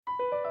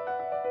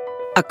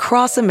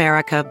Across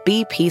America,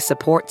 BP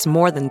supports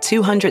more than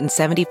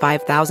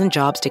 275,000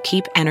 jobs to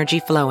keep energy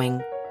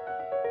flowing.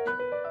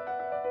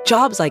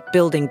 Jobs like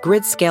building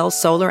grid-scale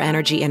solar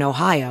energy in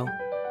Ohio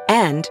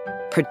and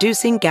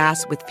producing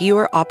gas with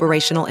fewer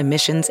operational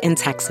emissions in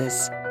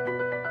Texas.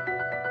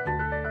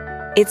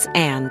 It's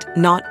and,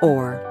 not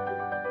or.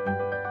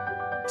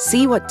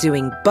 See what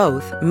doing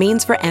both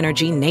means for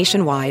energy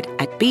nationwide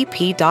at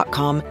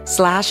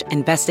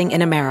bp.com/investing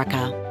in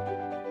America.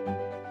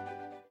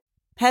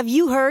 Have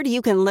you heard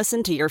you can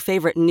listen to your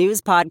favorite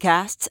news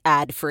podcasts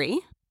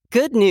ad-free?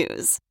 Good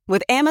news.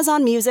 With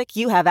Amazon Music,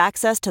 you have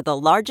access to the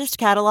largest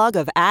catalog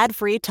of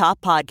ad-free top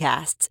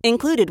podcasts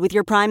included with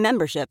your Prime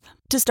membership.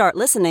 To start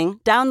listening,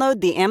 download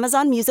the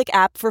Amazon Music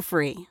app for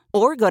free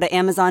or go to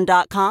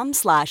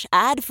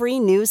amazon.com/ad-free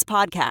news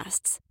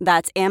podcasts.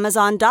 That's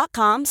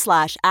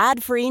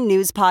amazon.com/ad-free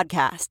news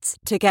podcasts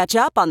to catch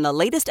up on the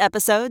latest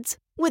episodes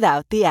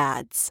without the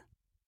ads.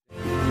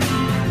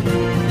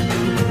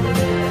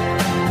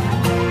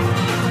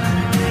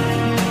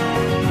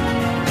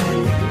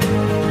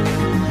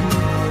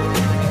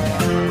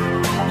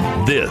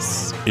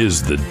 This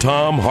is the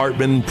Thom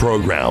Hartmann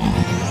Program.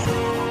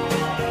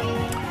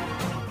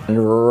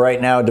 And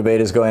right now,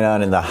 debate is going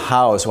on in the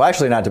House. Well,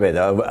 actually, not debate.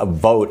 A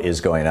vote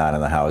is going on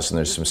in the House, and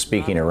there's some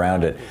speaking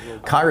around it.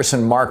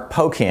 Congressman Mark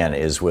Pocan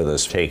is with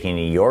us, taking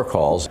your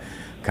calls.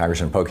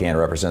 Congressman Pocan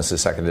represents the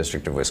 2nd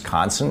District of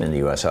Wisconsin in the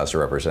U.S. House of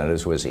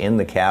Representatives, was in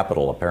the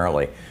Capitol,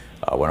 apparently,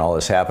 when all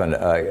this happened.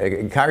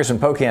 Congressman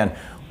Pocan,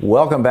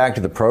 welcome back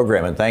to the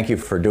program, and thank you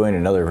for doing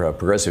another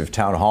progressive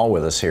town hall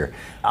with us here.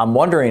 I'm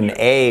wondering,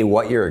 A,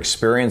 what your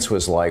experience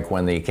was like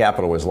when the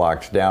Capitol was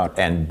locked down,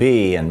 and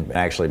B, and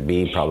actually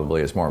B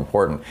probably is more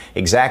important,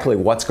 exactly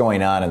what's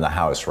going on in the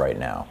House right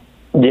now.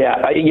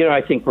 Yeah,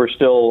 I think we're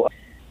still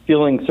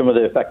feeling some of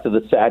the effects of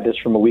the sadness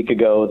from a week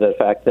ago, the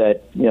fact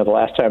that, the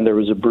last time there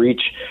was a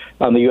breach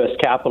on the U.S.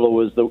 Capitol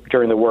was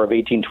during the War of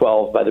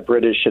 1812 by the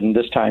British, and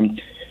this time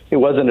it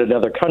wasn't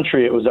another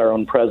country, it was our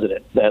own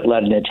president that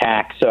led an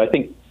attack. So I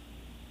think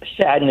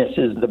sadness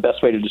is the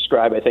best way to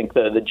describe, I think,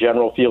 the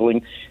general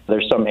feeling.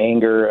 There's some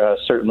anger,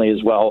 certainly,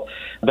 as well.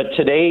 But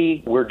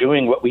today, we're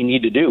doing what we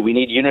need to do. We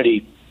need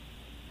unity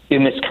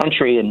in this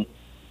country, and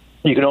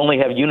you can only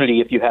have unity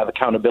if you have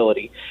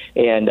accountability.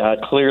 And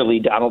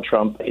clearly, Donald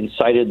Trump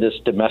incited this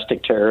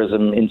domestic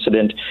terrorism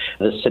incident,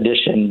 the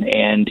sedition,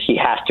 and he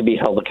has to be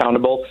held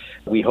accountable.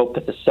 We hope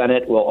that the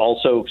Senate will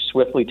also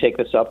swiftly take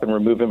this up and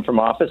remove him from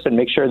office and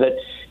make sure that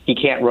he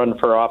can't run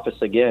for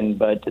office again.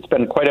 But it's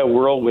been quite a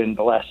whirlwind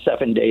the last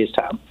 7 days,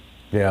 Tom.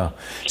 Yeah.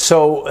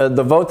 So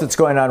the vote that's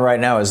going on right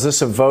now, is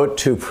this a vote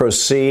to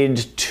proceed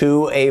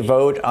to a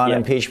vote on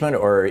impeachment,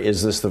 or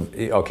is this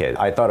okay,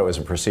 I thought it was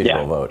a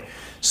procedural vote.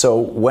 So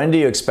when do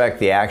you expect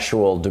the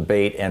actual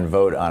debate and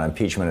vote on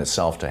impeachment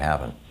itself to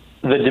happen?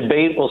 The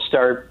debate will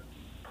start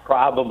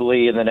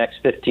probably in the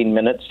next 15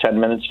 minutes, 10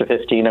 minutes to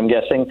 15, I'm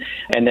guessing.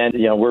 And then,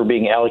 we're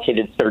being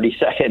allocated 30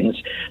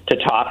 seconds to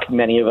talk,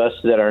 many of us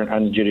that are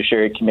on the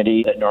Judiciary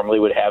Committee that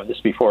normally would have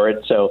this before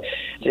it. So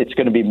it's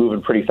going to be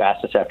moving pretty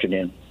fast this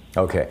afternoon.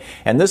 Okay.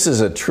 And this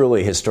is a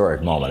truly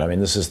historic moment. I mean,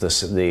 this is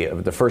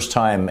the first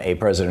time a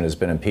president has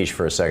been impeached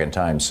for a second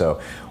time. So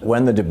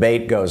when the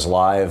debate goes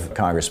live,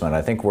 Congressman,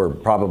 I think we're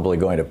probably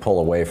going to pull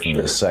away from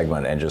this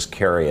segment and just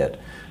carry it,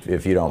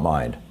 if you don't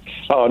mind.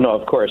 Oh, no,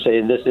 of course.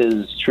 This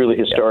is truly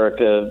historic.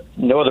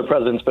 No other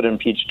president's been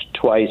impeached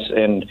twice,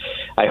 and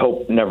I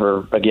hope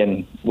never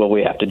again will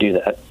we have to do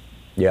that.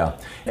 Yeah.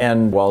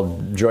 And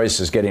while Joyce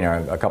is getting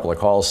a couple of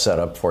calls set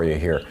up for you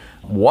here,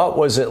 what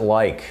was it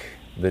like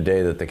the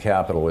day that the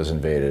Capitol was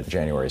invaded,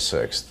 January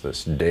 6th,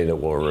 this day that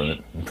will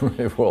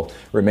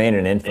remain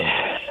in infamy?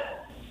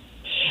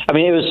 I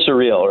mean, it was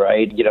surreal,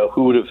 right?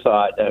 Who would have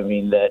thought,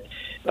 that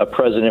a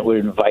president would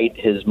invite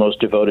his most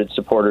devoted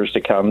supporters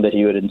to come, that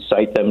he would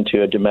incite them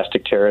to a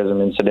domestic terrorism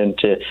incident,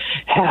 to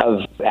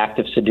have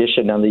active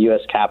sedition on the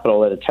U.S.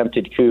 Capitol, an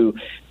attempted coup,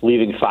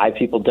 leaving 5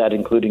 people dead,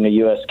 including a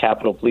U.S.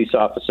 Capitol police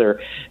officer.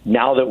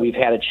 Now that we've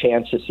had a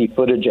chance to see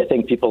footage, I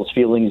think people's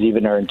feelings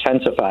even are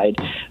intensified,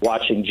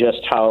 watching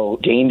just how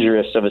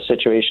dangerous of a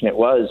situation it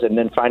was, and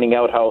then finding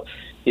out how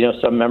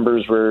some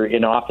members were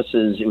in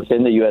offices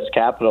within the U.S.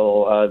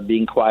 Capitol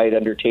being quiet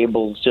under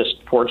tables, just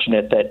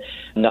fortunate that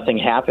nothing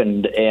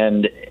happened.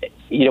 And,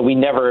 we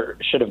never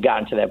should have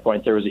gotten to that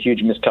point. There was a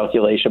huge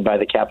miscalculation by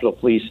the Capitol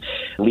Police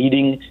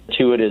leading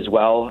to it as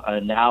well.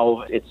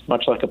 Now it's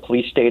much like a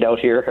police state out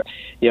here.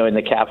 And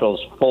the Capitol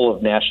is full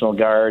of National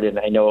Guard, and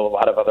I know a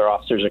lot of other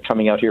officers are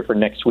coming out here for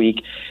next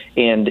week.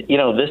 And,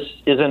 this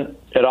isn't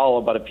at all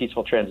about a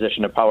peaceful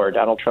transition of power.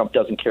 Donald Trump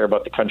doesn't care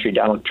about the country.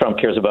 Donald Trump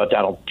cares about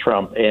Donald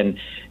Trump. And,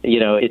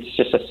 it's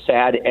just a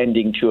sad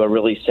ending to a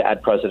really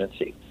sad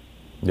presidency.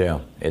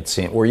 Yeah, it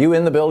seemed. Were you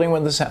in the building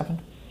when this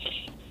happened?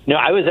 No,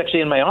 I was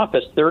actually in my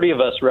office. 30 of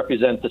us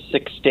represent the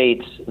 6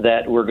 states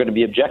that were going to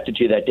be objected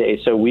to that day.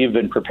 So we've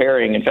been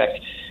preparing. In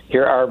fact,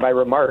 here are my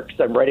remarks.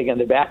 I'm writing on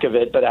the back of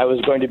it, but I was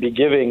going to be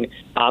giving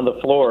on the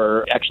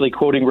floor, actually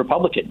quoting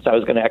Republicans. I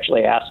was going to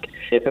actually ask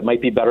if it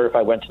might be better if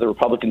I went to the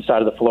Republican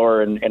side of the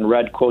floor and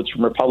read quotes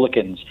from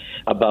Republicans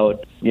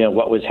about,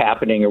 what was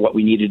happening or what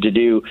we needed to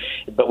do.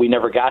 But we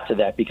never got to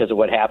that because of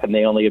what happened.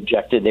 They only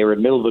objected. They were in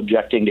the middle of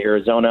objecting to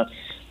Arizona.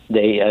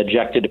 They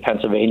objected to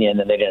Pennsylvania, and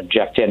then they didn't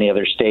object to any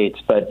other states.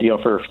 But,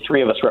 for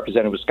three of us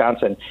representing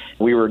Wisconsin,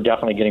 we were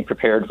definitely getting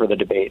prepared for the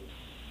debate.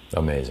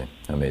 Amazing.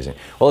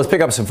 Well, let's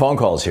pick up some phone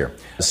calls here.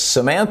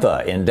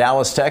 Samantha in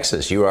Dallas,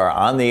 Texas, you are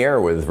on the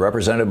air with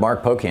Representative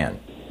Mark Pocan.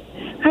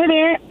 Hi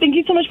there. Thank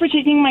you so much for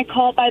taking my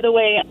call, by the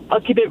way.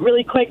 I'll keep it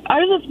really quick. I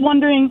was just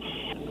wondering,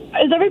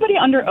 is everybody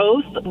under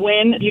oath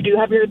when you do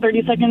have your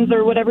 30 seconds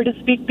or whatever to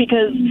speak?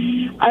 Because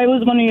I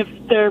was wondering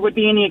if there would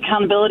be any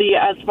accountability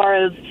as far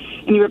as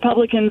any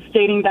Republicans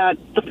stating that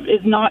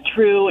is not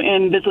true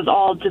and this is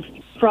all just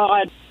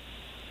fraud.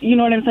 You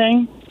know what I'm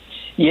saying?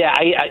 Yeah,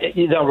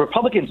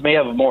 Republicans may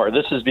have more.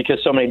 This is because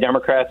so many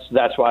Democrats.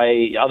 That's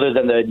why, other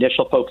than the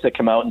initial folks that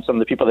come out and some of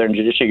the people that are in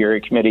Judiciary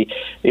Committee,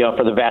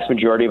 for the vast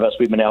majority of us,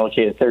 we've been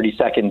allocated 30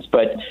 seconds.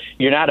 But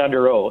you're not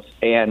under oath.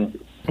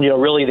 And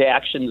really the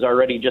actions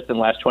already just in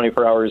the last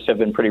 24 hours have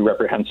been pretty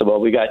reprehensible.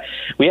 We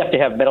have to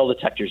have metal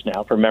detectors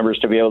now for members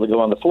to be able to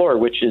go on the floor,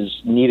 which is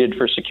needed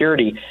for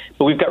security.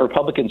 But we've got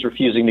Republicans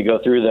refusing to go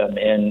through them.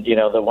 And,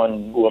 the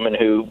one woman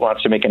who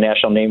wants to make a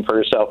national name for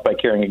herself by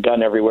carrying a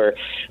gun everywhere,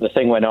 the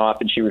thing went off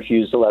and she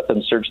refused to let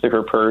them search through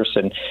her purse.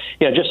 And,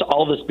 just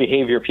all this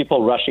behavior,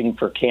 people rushing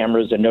for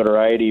cameras and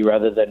notoriety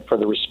rather than for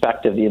the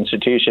respect of the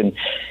institution.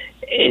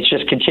 It's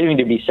just continuing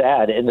to be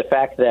sad. And the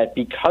fact that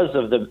because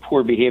of the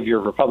poor behavior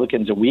of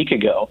Republicans a week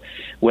ago,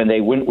 when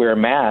they wouldn't wear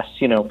masks,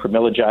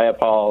 Pramila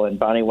Jayapal and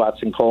Bonnie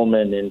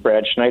Watson-Coleman and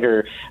Brad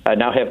Schneider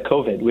now have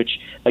COVID, which,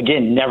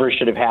 again, never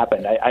should have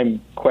happened.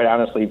 I'm quite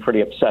honestly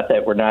pretty upset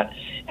that we're not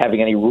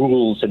having any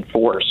rules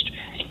enforced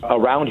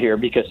around here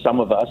because some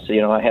of us,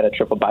 I had a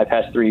triple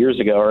bypass 3 years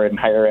ago, are in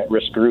higher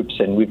at-risk groups,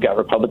 and we've got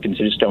Republicans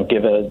who just don't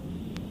give a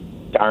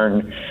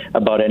darn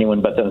about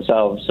anyone but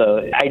themselves.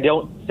 So I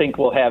don't think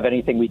we'll have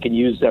anything we can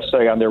use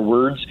necessarily on their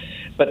words,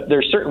 but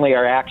there certainly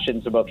are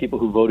actions about people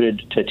who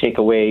voted to take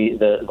away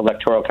the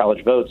Electoral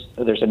College votes.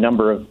 There's a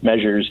number of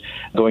measures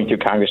going through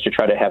Congress to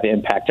try to have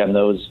impact on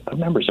those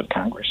members of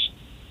Congress.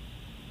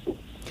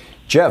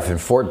 Jeff in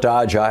Fort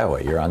Dodge,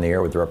 Iowa, you're on the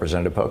air with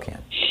Representative Pocan.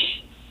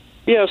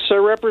 Yes,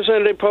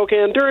 Representative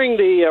Pocan. During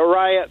the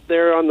riot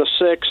there on the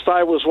 6th,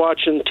 I was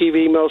watching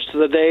TV most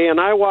of the day,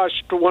 and I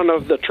watched one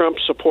of the Trump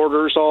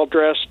supporters all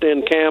dressed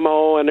in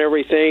camo and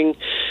everything,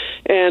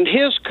 and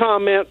his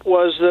comment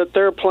was that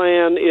their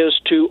plan is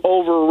to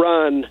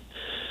overrun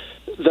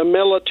the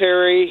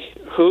military,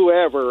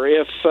 whoever.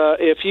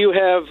 If you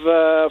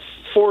have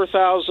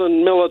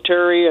 4,000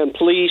 military and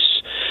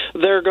police,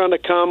 they're going to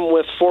come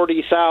with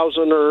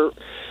 40,000 or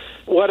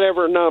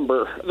whatever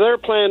number. They're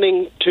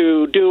planning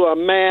to do a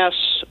mass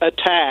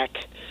attack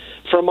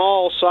from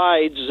all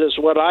sides, is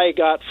what I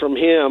got from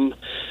him,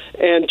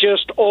 and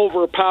just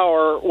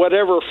overpower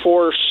whatever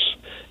force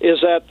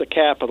is at the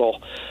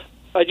Capitol.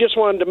 I just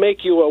wanted to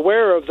make you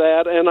aware of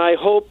that, and I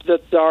hope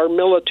that our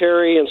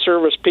military and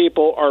service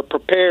people are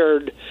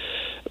prepared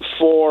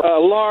for a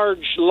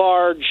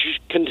large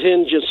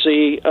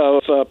contingency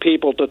of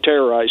people to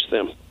terrorize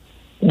them.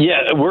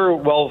 Yeah, we're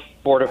well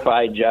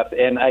fortified, Jeff,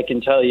 and I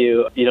can tell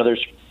you,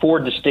 there's 4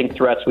 distinct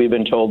threats we've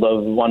been told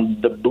of. One,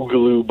 the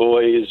Boogaloo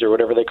Boys, or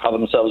whatever they call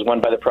themselves,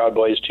 one by the Proud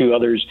Boys, 2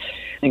 others,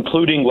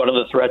 including one of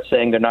the threats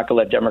saying they're not going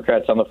to let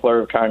Democrats on the floor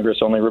of Congress,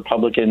 only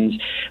Republicans.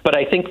 But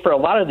I think for a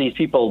lot of these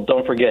people,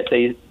 don't forget,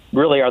 they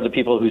really are the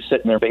people who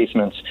sit in their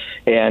basements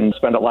and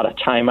spend a lot of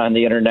time on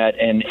the internet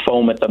and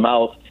foam at the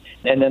mouth.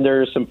 And then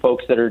there are some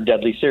folks that are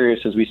deadly serious,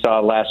 as we saw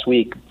last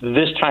week.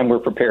 This time we're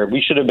prepared. We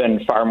should have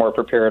been far more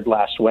prepared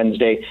last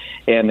Wednesday,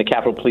 and the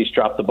Capitol Police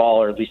dropped the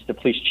ball, or at least the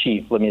police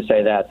chief, let me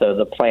say that,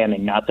 the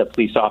planning, not the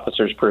police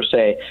officers per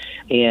se.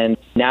 And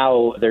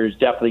now there's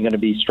definitely going to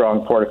be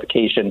strong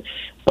fortification.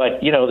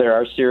 But, there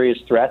are serious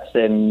threats.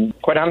 And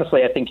quite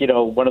honestly, I think,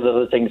 one of the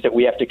other things that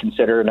we have to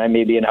consider, and I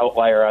may be an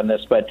outlier on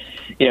this, but,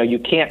 you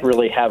can't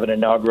really have an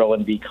inaugural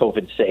and be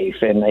COVID safe.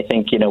 And I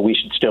think, we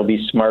should still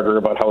be smarter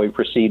about how we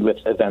proceed with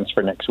events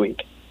for next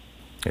week.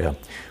 Yeah.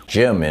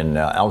 Jim in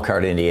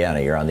Elkhart,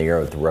 Indiana, you're on the air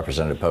with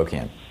Representative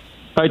Pocan.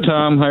 Hi,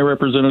 Tom. Hi,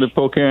 Representative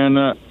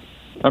Pocan.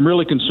 I'm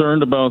really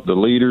concerned about the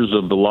leaders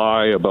of the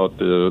lie about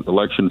the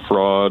election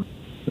fraud,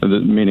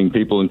 meaning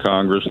people in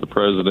Congress, the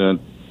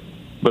president.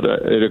 But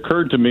it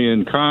occurred to me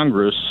in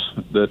Congress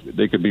that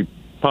they could be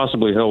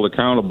possibly held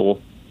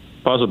accountable,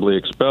 possibly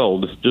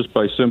expelled, just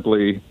by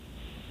simply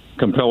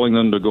compelling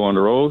them to go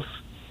under oath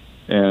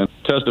and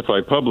testify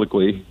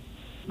publicly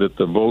that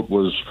the vote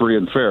was free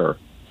and fair.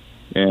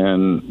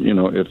 And,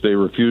 if they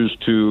refuse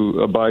to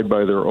abide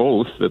by their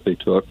oath that they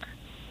took,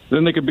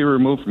 then they could be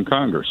removed from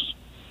Congress.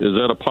 Is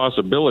that a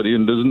possibility,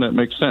 and doesn't that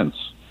make sense?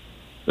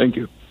 Thank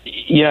you.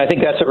 Yeah, I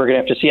think that's what we're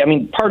going to have to see. I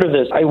mean, part of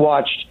this, I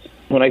watched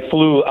when I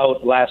flew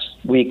out last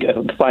week,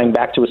 flying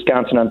back to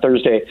Wisconsin on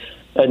Thursday,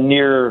 a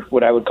near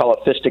what I would call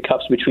a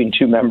fisticuffs between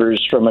two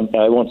members from,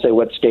 I won't say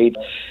what state,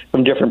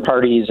 from different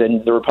parties,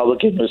 and the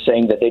Republican was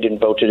saying that they didn't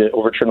vote to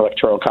overturn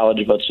Electoral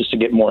College votes just to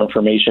get more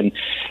information.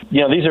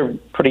 These are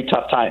pretty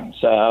tough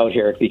times out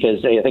here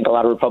because I think a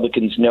lot of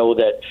Republicans know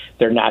that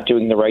they're not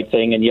doing the right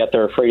thing, and yet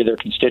they're afraid of their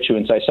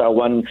constituents. I saw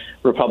one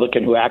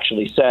Republican who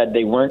actually said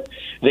they weren't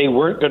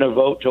going to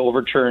vote to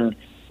overturn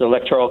the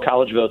Electoral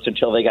College votes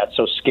until they got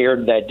so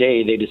scared that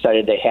day they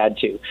decided they had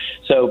to.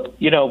 So,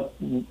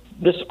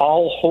 this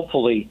all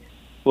hopefully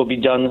will be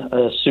done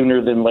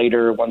sooner than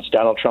later once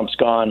Donald Trump's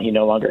gone. He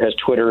no longer has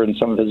Twitter and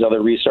some of his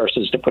other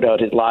resources to put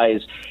out his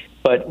lies.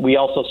 But we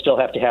also still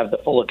have to have the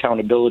full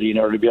accountability in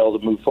order to be able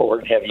to move forward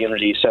and have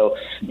unity. So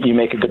you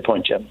make a good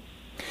point, Jim.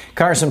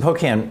 Congressman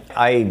Pocan,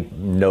 I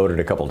noted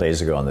a couple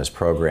days ago on this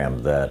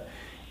program that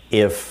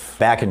if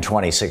back in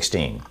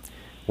 2016,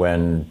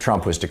 when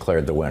Trump was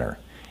declared the winner,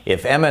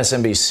 if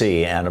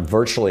MSNBC and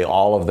virtually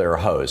all of their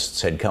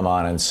hosts had come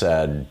on and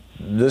said,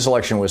 this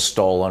election was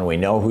stolen, we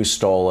know who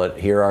stole it,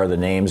 here are the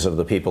names of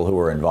the people who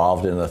were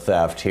involved in the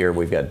theft, here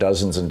we've got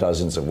dozens and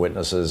dozens of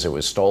witnesses, it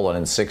was stolen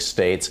in 6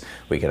 states,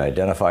 we can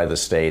identify the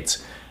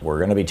states, we're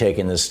going to be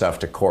taking this stuff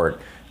to court,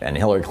 and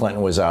Hillary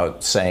Clinton was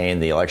out saying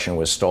the election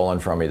was stolen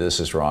from me, this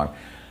is wrong.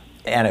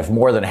 And if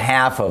more than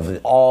half of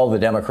all the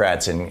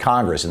Democrats in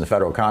Congress, in the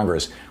federal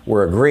Congress,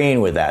 were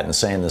agreeing with that and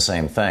saying the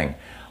same thing,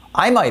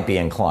 I might be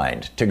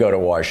inclined to go to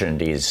Washington,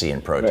 D.C.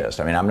 and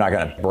protest. I mean, I'm not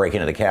going to break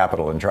into the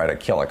Capitol and try to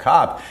kill a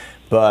cop,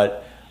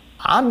 but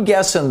I'm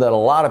guessing that a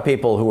lot of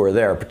people who were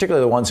there,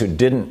 particularly the ones who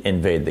didn't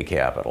invade the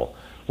Capitol,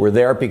 were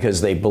there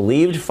because they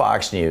believed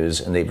Fox News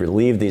and they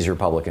believed these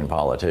Republican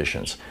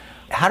politicians.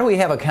 How do we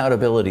have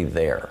accountability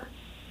there?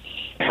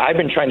 I've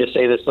been trying to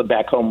say this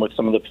back home with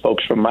some of the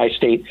folks from my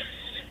state.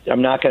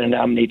 I'm not going to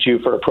nominate you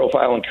for a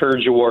Profile and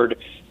Courage Award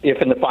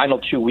if in the final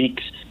 2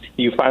 weeks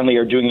you finally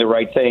are doing the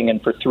right thing,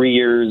 and for 3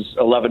 years,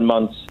 11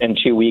 months, and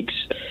 2 weeks,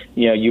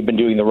 you've been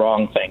doing the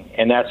wrong thing.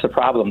 And that's the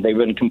problem. They've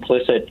been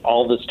complicit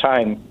all this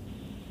time,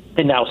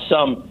 and now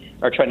some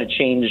are trying to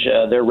change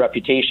their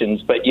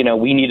reputations. But,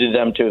 we needed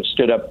them to have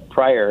stood up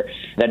prior.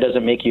 That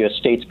doesn't make you a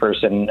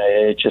statesperson.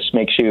 It just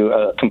makes you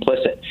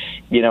complicit.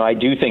 I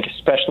do think,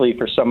 especially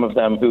for some of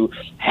them who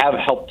have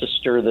helped to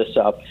stir this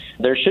up,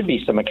 there should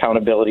be some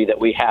accountability that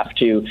we have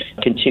to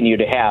continue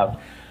to have.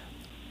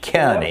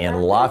 Ken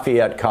in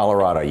Lafayette,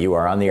 Colorado. You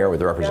are on the air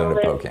with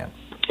Representative Pocan.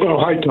 Oh,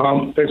 hi,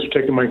 Tom. Thanks for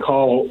taking my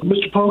call.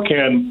 Mr.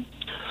 Pocan,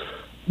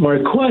 my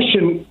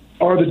question,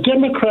 are the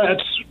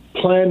Democrats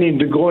planning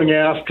to going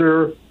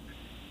after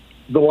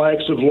the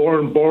likes of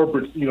Lauren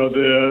Boebert,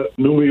 the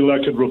newly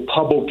elected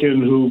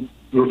Republican who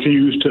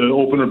refused to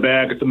open her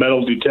bag at the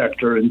metal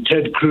detector, and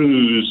Ted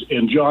Cruz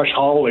and Josh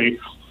Hawley?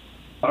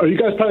 Are you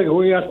guys planning on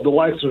going after the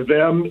likes of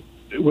them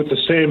with the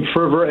same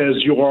fervor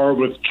as you are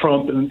with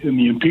Trump in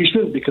the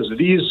impeachment? Because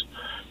these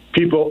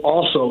people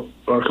also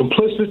are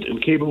complicit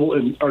and capable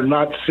and are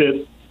not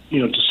fit,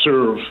 to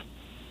serve.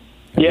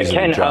 Yeah,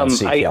 Ken,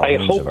 I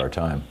hope of our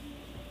time.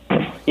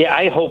 Yeah,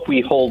 I hope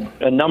we hold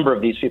a number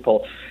of these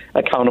people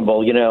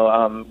accountable.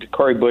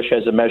 Cory Bush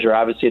has a measure,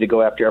 obviously, to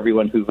go after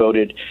everyone who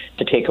voted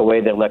to take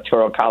away the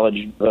Electoral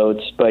College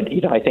votes. But,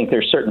 I think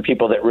there's certain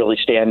people that really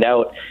stand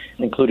out,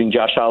 including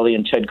Josh Hawley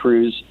and Ted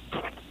Cruz,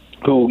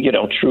 who,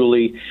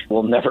 truly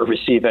will never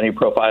receive any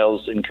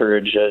profiles in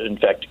Courage. In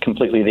fact,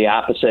 completely the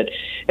opposite.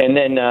 And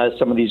then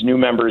some of these new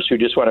members who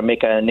just want to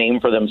make a name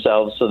for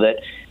themselves so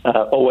that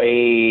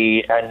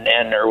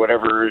OANN or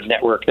whatever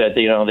network that,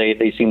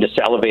 they seem to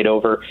salivate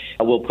over,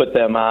 will put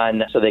them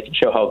on so they can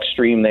show how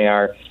extreme they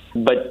are.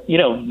 But,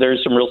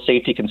 there's some real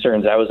safety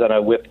concerns. I was on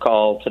a whip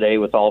call today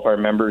with all of our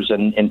members,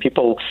 and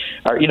people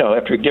are,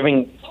 after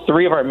giving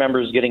 3 of our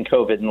members getting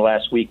COVID in the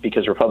last week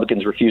because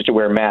Republicans refused to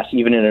wear masks,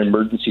 even in an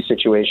emergency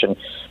situation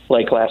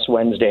like last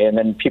Wednesday, and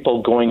then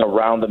people going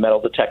around the metal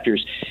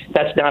detectors,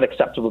 that's not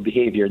acceptable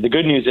behavior. The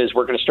good news is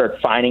we're going to start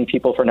fining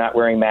people for not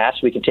wearing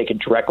masks. We can take it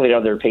directly out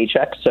of their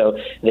paychecks, so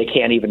they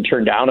can't even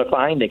turn down a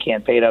fine. They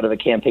can't pay it out of a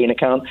campaign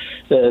account.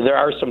 There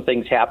are some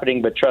things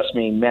happening, but trust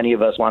me, many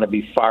of us want to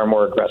be far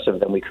more aggressive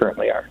than we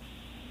currently are.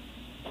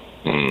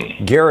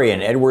 Gary in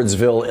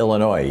Edwardsville,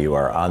 Illinois. You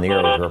are on the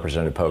air with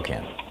Representative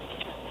Pocan.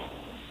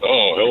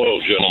 Oh, hello,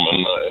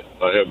 gentlemen.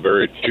 I have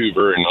two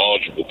very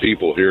knowledgeable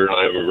people here, and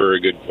I have a very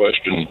good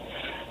question.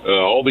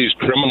 All these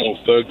criminal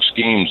thug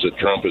schemes that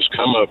Trump has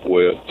come up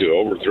with to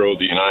overthrow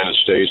the United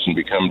States and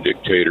become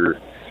dictator,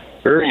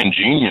 very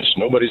ingenious.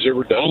 Nobody's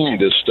ever done any of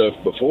this stuff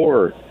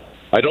before.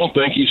 I don't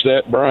think he's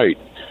that bright.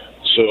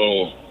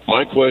 So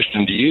my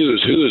question to you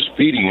is, who is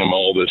feeding him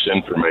all this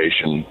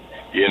information?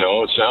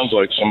 It sounds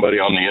like somebody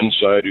on the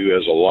inside who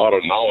has a lot of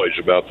knowledge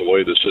about the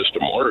way the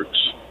system works.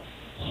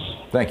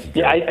 Thank you.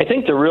 Yeah, I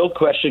think the real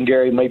question,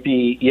 Gary, might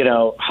be,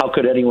 how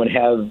could anyone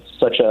have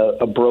such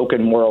a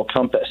broken moral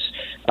compass?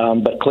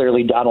 But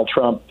clearly Donald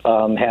Trump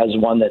has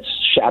one that's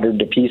shattered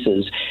to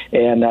pieces,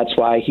 and that's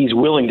why he's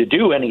willing to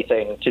do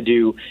anything to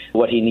do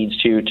what he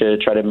needs to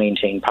try to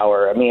maintain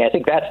power. I mean, I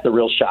think that's the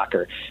real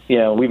shocker.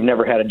 We've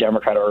never had a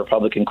Democrat or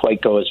Republican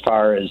quite go as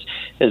far as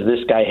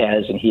this guy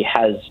has, and he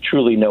has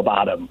truly no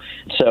bottom.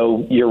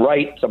 So you're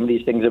right. Some of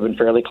these things have been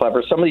fairly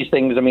clever. Some of these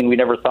things, I mean, we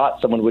never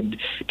thought someone would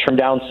turn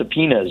down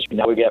subpoenas.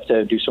 Now we have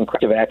to do some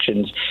corrective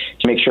actions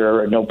to make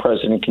sure no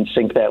president can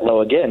sink that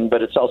low again.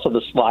 But it's also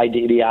the slide to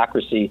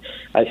idiocracy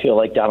I feel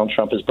like Donald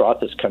Trump has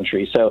brought this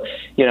country. So,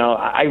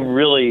 I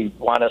really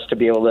want us to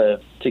be able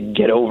to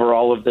get over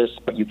all of this,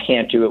 but you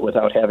can't do it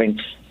without having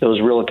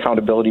those real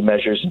accountability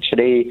measures. And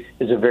today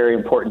is a very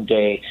important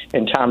day.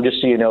 And Tom,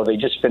 just so you know, they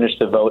just finished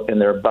the vote and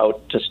they're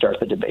about to start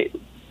the debate.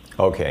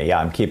 Okay, yeah,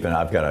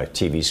 I've got a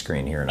TV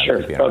screen here and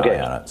I'm keeping an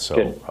eye on it. So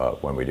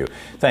when we do.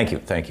 Thank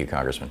you,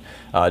 Congressman.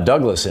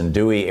 Douglas in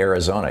Dewey,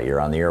 Arizona, you're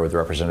on the air with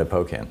Representative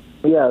Pocan.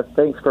 Yeah,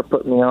 thanks for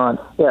putting me on.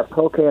 Yeah,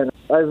 Pocan,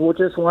 I was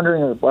just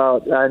wondering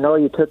about, I know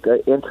you took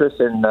an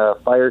interest in the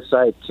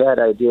fireside chat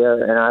idea,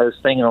 and I was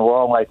thinking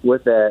along like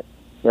with that,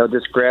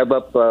 just grab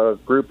up a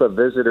group of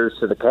visitors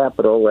to the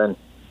Capitol and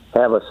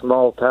have a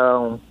small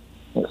town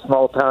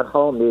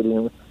hall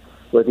meeting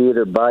with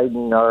either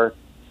Biden or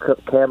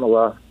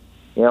Kamala,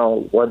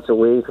 once a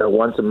week or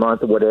once a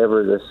month or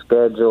whatever the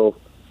schedule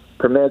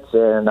permits,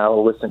 and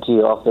I'll listen to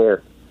you off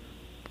air.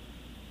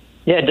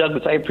 Yeah,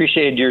 Douglas, I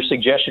appreciated your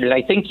suggestion. And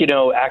I think,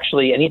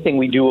 actually anything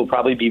we do will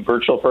probably be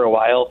virtual for a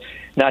while,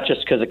 not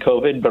just because of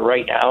COVID, but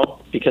right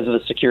now because of the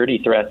security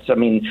threats. I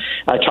mean,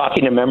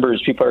 talking to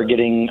members, people are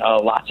getting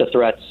lots of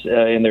threats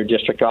in their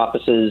district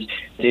offices.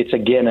 It's,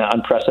 again, an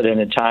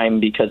unprecedented time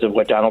because of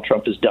what Donald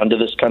Trump has done to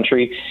this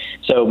country.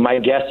 So my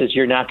guess is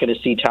you're not going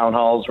to see town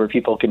halls where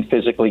people can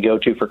physically go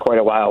to for quite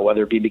a while,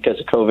 whether it be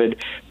because of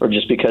COVID or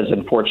just because,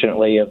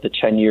 unfortunately, of the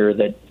tenure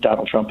that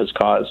Donald Trump has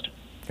caused.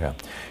 Yeah.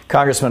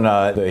 Congressman,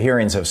 the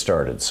hearings have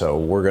started, so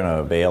we're going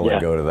to be able to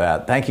go to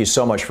that. Thank you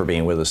so much for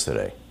being with us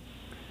today.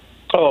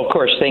 Oh, of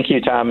course. Thank you,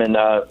 Tom, and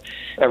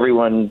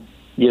everyone.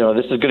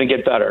 This is going to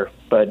get better,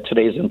 but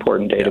today's an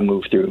important day to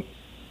move through.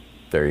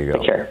 There you go.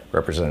 Take care.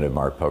 Representative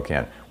Mark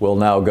Pocan. We'll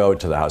now go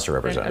to the House of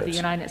Representatives. Of the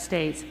United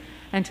States,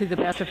 and to the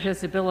best of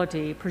his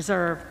ability,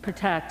 preserve,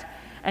 protect,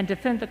 and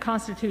defend the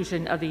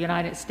Constitution of the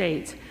United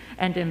States,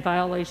 and in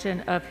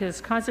violation of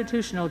his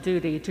constitutional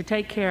duty to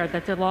take care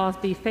that the laws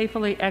be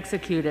faithfully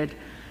executed,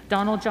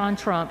 Donald John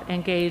Trump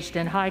engaged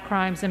in high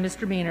crimes and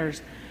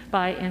misdemeanors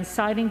by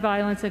inciting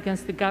violence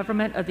against the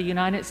government of the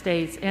United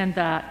States, and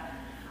that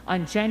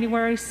on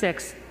January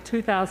 6,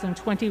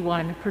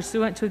 2021,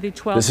 pursuant to the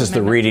 12th This is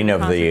the reading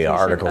of the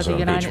articles of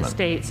United impeachment.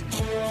 States,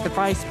 the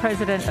Vice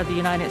President of the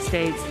United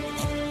States,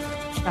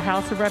 the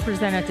House of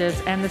Representatives,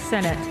 and the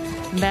Senate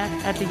met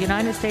at the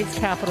United States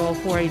Capitol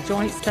for a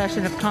joint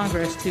session of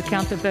Congress to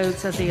count the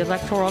votes of the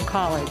Electoral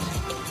College.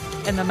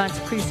 In the months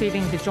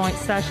preceding the joint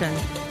session,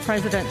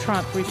 President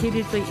Trump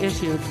repeatedly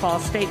issued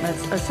false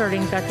statements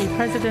asserting that the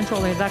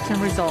presidential election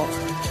results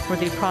were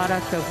the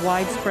product of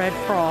widespread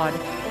fraud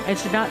and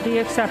should not be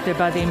accepted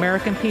by the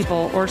American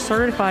people or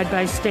certified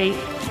by state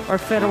or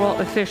federal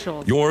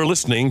officials. You're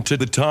listening to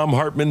the Thom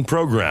Hartmann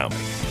Program.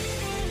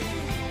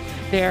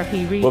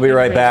 We'll be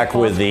right back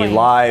with the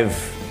live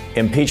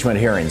impeachment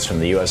hearings from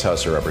the U.S.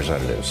 House of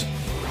Representatives.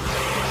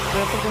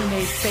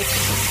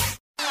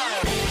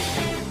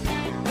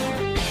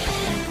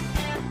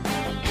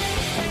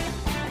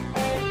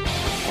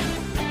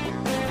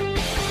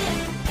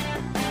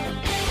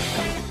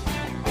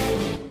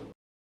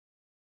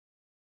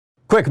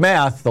 Quick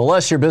math, the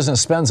less your business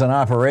spends on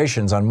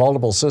operations, on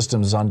multiple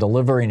systems, on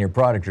delivering your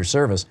product or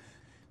service,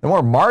 the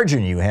more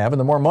margin you have and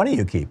the more money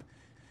you keep.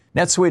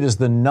 NetSuite is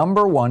the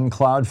 #1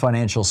 cloud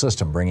financial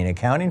system, bringing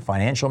accounting,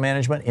 financial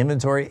management,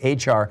 inventory,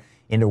 HR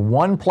into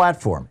one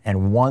platform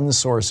and one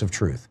source of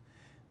truth.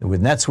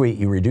 With NetSuite,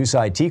 you reduce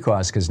IT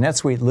costs because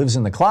NetSuite lives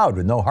in the cloud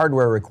with no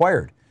hardware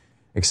required,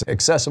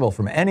 accessible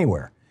from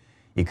anywhere.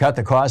 You cut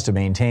the cost of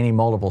maintaining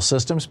multiple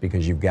systems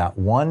because you've got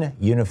one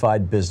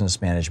unified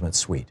business management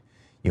suite.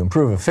 You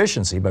improve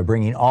efficiency by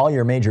bringing all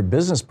your major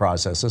business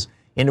processes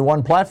into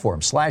one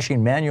platform,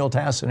 slashing manual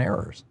tasks and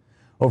errors.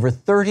 Over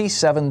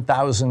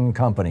 37,000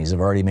 companies have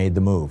already made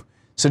the move.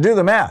 So do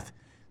the math.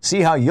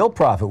 See how you'll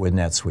profit with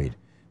NetSuite.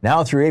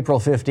 Now through April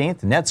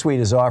 15th, NetSuite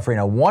is offering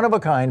a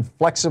one-of-a-kind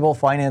flexible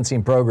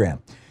financing program.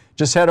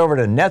 Just head over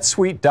to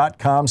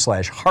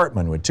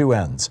netsuite.com/Hartmann with 2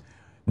 N's.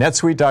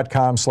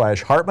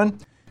 netsuite.com/Hartmann.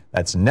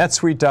 That's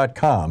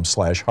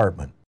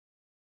netsuite.com/Hartmann.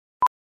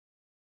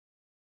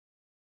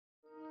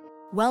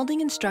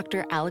 Welding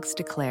instructor Alex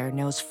DeClaire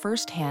knows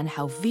firsthand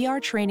how VR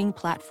training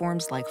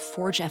platforms like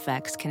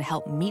ForgeFX can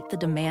help meet the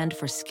demand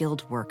for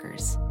skilled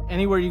workers.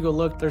 Anywhere you go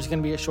look, there's going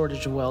to be a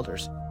shortage of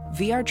welders.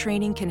 VR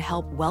training can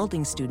help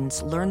welding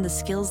students learn the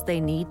skills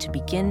they need to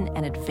begin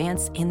and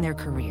advance in their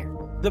career.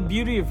 The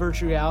beauty of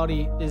virtual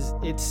reality is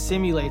it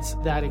simulates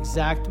that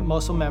exact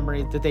muscle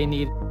memory that they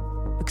need.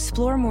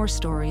 Explore more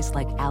stories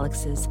like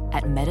Alex's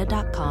at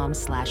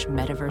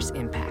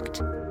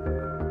meta.com/metaverseimpact.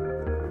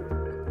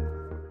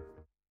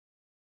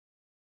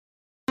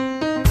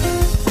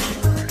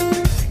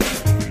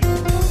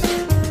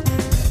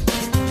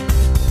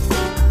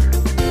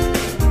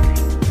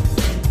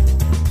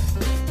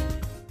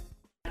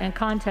 and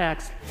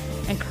context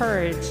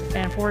encouraged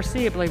and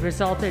foreseeably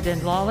resulted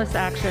in lawless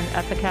action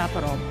at the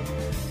Capitol,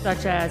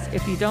 such as,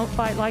 if you don't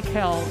fight like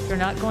hell, you're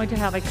not going to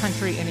have a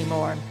country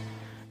anymore,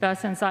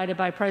 thus incited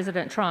by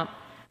President Trump,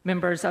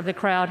 members of the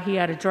crowd he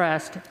had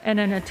addressed, in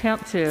an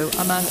attempt to,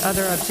 among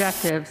other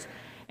objectives,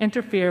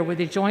 interfere with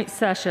the joint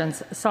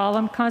session's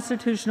solemn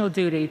constitutional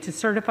duty to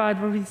certify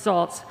the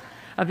results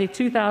of the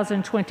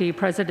 2020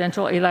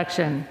 presidential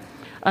election,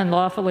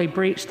 unlawfully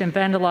breached and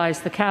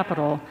vandalized the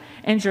Capitol,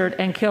 injured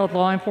and killed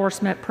law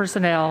enforcement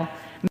personnel,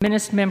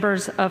 menaced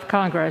members of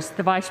Congress,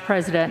 the Vice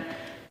President,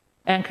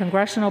 and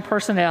congressional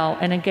personnel,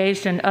 and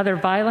engaged in other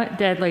violent,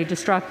 deadly,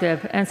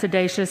 destructive, and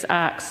seditious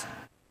acts.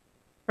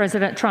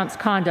 President Trump's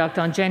conduct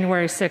on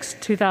January 6,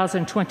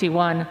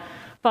 2021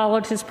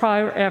 followed his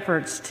prior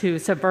efforts to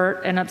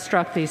subvert and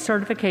obstruct the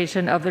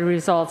certification of the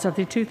results of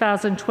the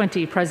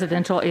 2020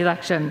 presidential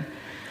election.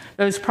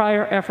 Those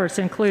prior efforts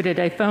included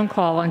a phone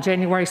call on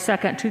January 2,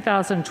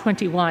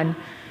 2021,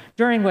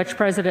 during which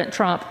President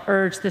Trump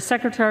urged the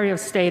Secretary of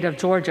State of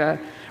Georgia,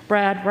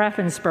 Brad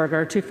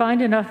Raffensperger, to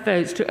find enough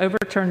votes to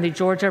overturn the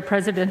Georgia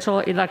presidential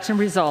election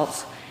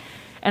results,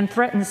 and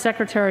threatened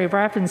Secretary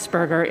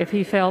Raffensperger if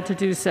he failed to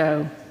do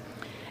so.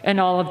 In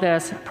all of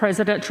this,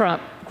 President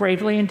Trump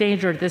gravely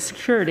endangered the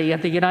security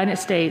of the United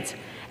States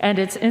and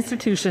its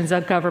institutions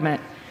of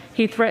government.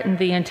 He threatened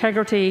the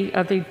integrity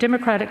of the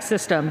democratic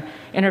system,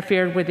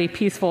 interfered with the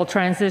peaceful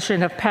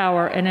transition of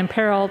power, and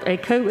imperiled a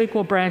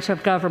co-equal branch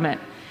of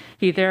government.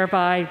 He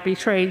thereby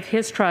betrayed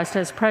his trust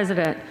as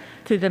president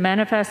to the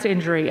manifest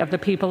injury of the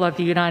people of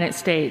the United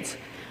States.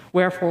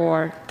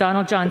 Wherefore,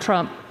 Donald John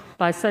Trump,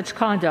 by such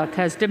conduct,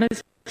 has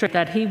demonstrated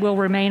that he will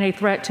remain a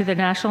threat to the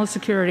national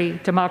security,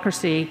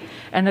 democracy,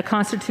 and the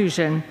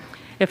Constitution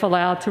if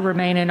allowed to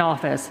remain in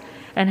office,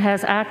 and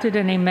has acted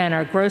in a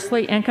manner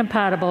grossly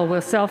incompatible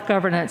with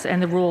self-governance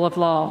and the rule of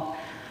law.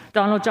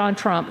 Donald John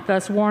Trump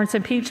thus warrants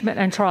impeachment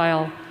and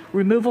trial,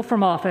 removal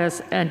from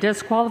office, and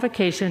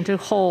disqualification to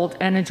hold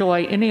and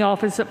enjoy any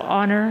office of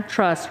honor,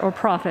 trust, or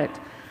profit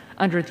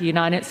under the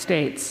United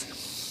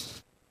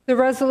States. The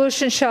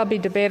resolution shall be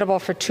debatable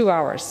for 2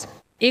 hours,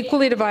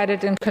 equally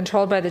divided and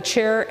controlled by the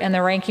chair and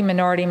the ranking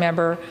minority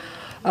member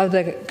of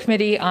the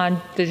Committee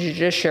on the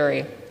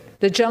Judiciary.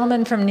 The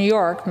gentleman from New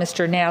York,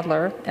 Mr.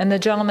 Nadler, and the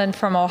gentleman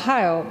from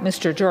Ohio,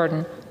 Mr.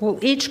 Jordan, will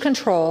each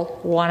control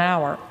 1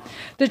 hour.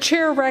 The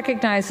chair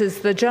recognizes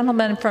the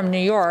gentleman from New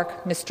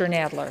York, Mr.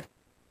 Nadler.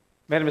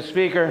 Madam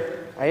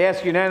Speaker, I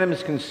ask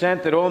unanimous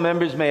consent that all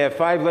members may have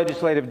 5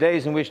 legislative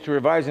days in which to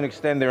revise and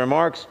extend their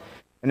remarks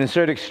and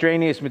insert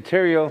extraneous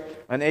material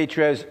on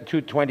HRES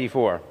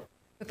 224.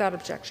 Without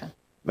objection.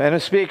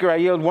 Madam Speaker, I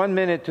yield 1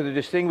 minute to the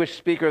distinguished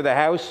Speaker of the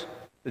House,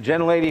 the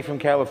gentlelady from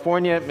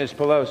California, Ms.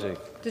 Pelosi.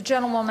 The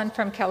gentlewoman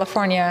from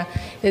California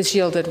is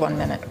yielded 1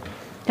 minute.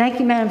 Thank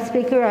you, Madam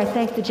Speaker. I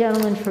thank the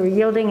gentleman for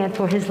yielding and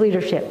for his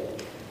leadership.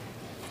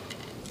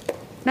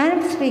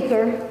 Madam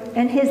Speaker,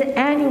 in his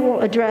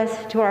annual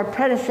address to our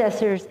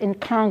predecessors in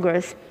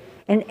Congress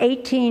in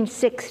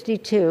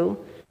 1862,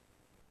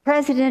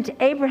 President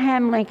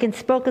Abraham Lincoln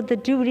spoke of the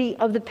duty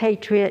of the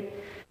patriot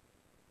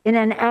in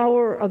an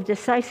hour of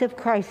decisive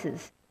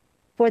crisis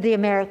for the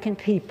American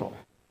people.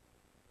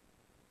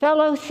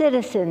 Fellow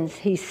citizens,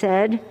 he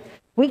said,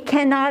 we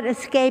cannot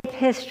escape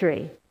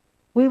history.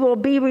 We will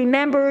be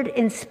remembered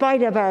in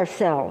spite of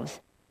ourselves.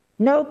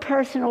 No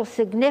personal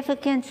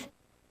significance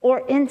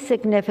or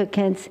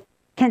insignificance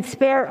can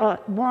spare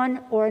one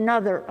or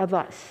another of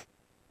us.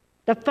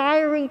 The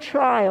fiery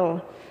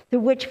trial through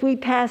which we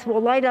pass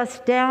will light us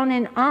down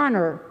in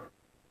honor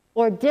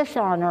or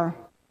dishonor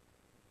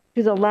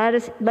to the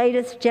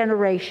latest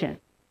generation.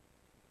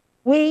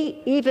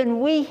 Even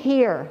we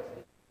here,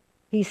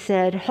 he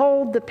said,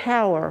 hold the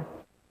power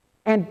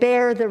and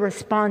bear the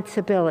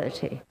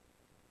responsibility.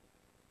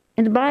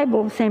 In the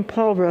Bible, St.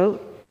 Paul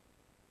wrote,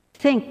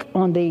 think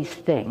on these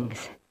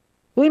things.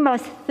 We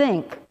must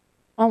think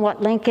on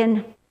what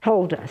Lincoln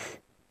told us.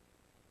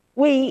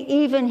 We,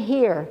 even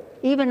here,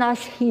 even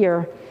us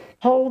here,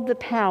 hold the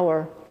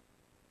power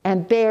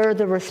and bear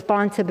the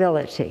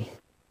responsibility.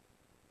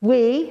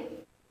 We,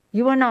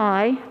 you and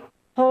I,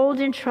 hold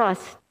and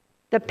trust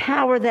the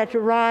power that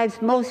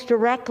derives most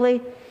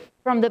directly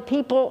from the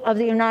people of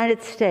the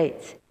United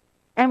States.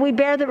 And we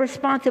bear the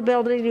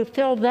responsibility to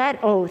fill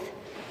that oath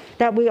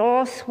that we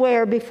all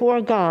swear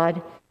before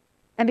God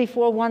and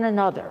before one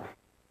another.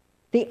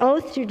 The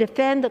oath to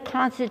defend the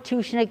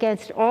Constitution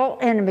against all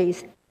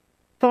enemies,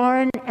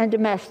 foreign and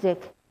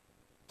domestic,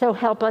 so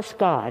help us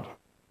God.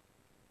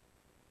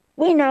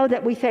 We know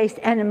that we faced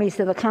enemies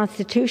of the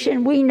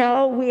Constitution. We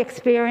know we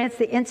experienced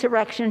the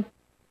insurrection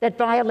that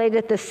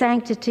violated the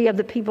sanctity of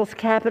the people's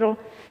capital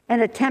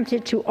and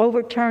attempted to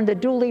overturn the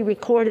duly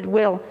recorded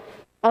will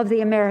of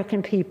the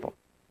American people.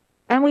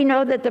 And we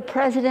know that the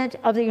President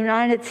of the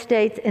United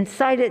States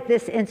incited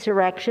this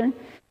insurrection,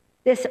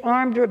 this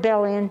armed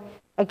rebellion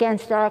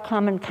against our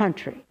common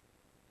country.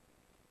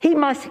 He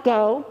must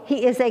go.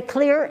 He is a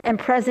clear and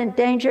present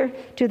danger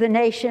to the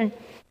nation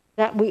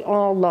that we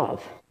all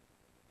love.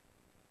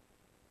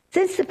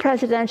 Since the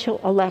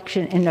presidential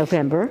election in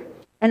November,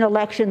 an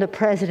election the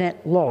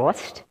president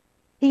lost.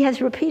 He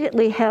has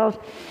repeatedly lied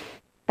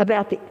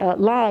about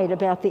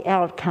the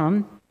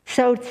outcome,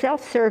 sowed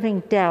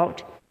self-serving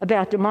doubt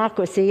about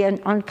democracy,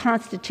 and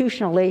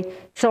unconstitutionally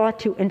sought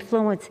to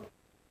influence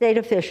state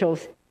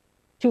officials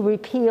to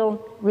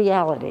repeal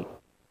reality.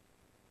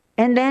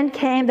 And then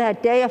came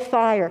that day of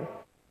fire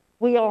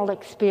we all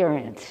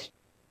experienced.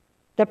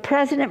 The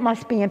president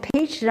must be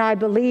impeached, and I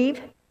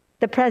believe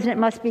the president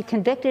must be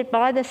convicted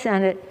by the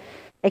Senate,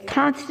 a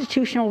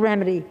constitutional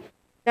remedy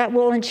that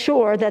will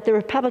ensure that the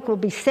Republic will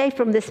be safe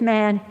from this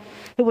man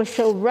who was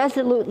so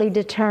resolutely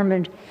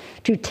determined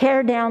to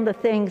tear down the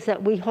things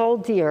that we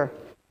hold dear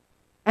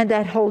and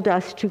that hold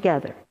us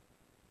together.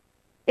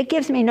 It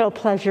gives me no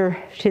pleasure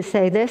to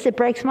say this. It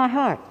breaks my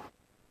heart.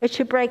 It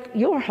should break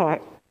your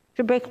heart. It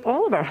should break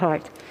all of our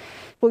hearts.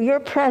 For your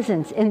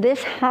presence in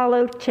this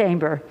hallowed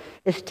chamber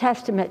is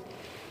testament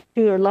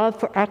to your love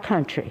for our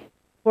country,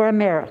 for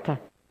America,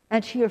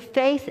 and to your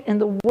faith in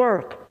the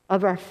work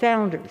of our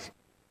founders.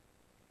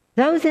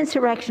 Those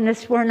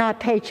insurrectionists were not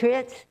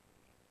patriots.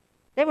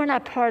 They were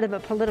not part of a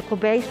political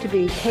base to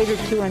be catered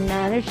to and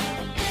managed.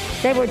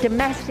 They were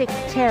domestic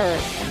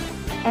terrorists,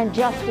 and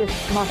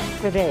justice must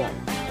prevail.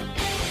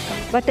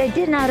 But they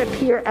did not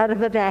appear out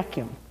of a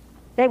vacuum.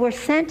 They were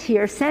sent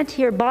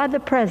here by the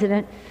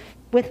president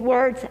with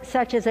words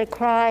such as a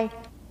cry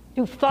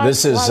to fight.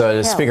 This is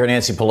like Speaker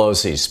Nancy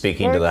Pelosi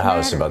speaking Words to the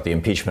House matter. about the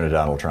impeachment of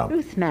Donald Trump.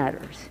 Truth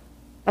matters.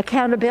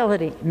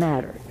 Accountability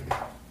matters.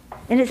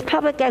 In his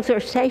public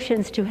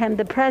exhortations to him,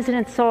 the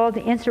president saw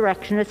the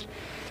insurrectionists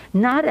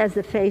not as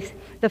the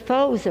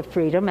foes of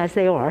freedom, as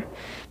they are,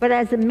 but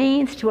as the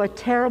means to a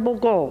terrible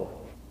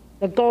goal,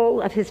 the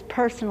goal of his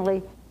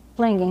personally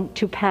clinging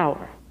to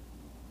power,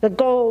 the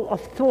goal of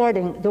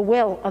thwarting the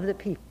will of the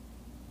people,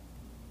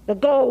 the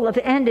goal of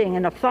ending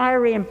in a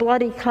fiery and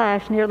bloody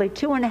clash nearly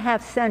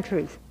 2.5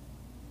 centuries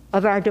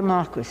of our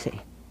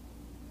democracy.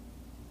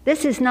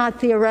 This is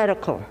not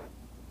theoretical,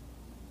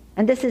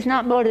 and this is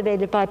not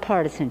motivated by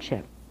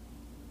partisanship.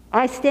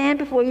 I stand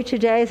before you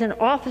today as an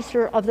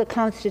officer of the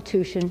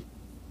Constitution,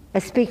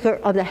 as Speaker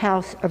of the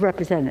House of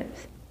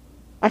Representatives.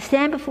 I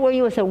stand before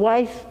you as a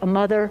wife, a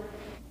mother,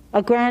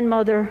 a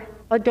grandmother,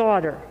 a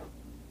daughter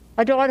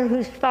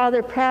whose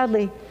father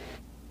proudly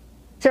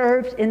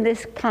served in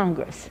this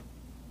Congress,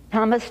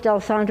 Thomas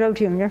D'Alessandro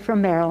Jr.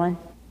 from Maryland,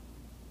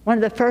 one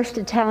of the first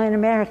Italian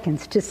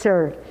Americans to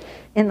serve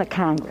in the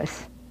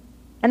Congress.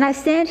 And I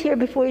stand here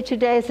before you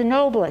today as the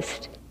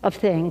noblest of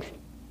things,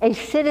 a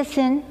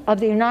citizen of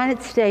the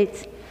United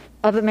States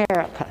of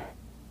America.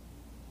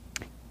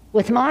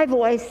 With my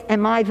voice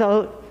and my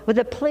vote, with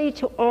a plea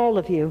to all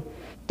of you,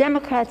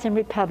 Democrats and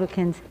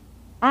Republicans,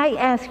 I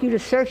ask you to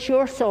search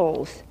your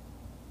souls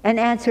and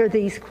answer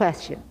these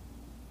questions.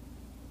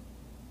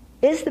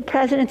 Is the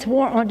president's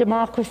war on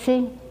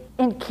democracy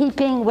in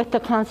keeping with the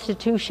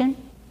Constitution?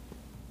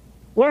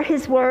 Were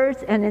his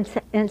words an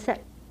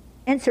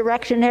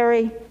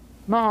insurrectionary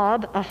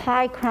mob a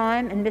high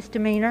crime and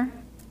misdemeanor?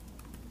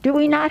 Do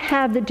we not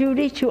have the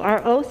duty to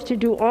our oath to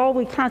do all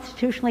we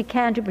constitutionally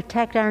can to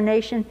protect our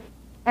nation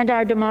and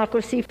our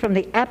democracy from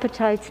the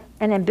appetites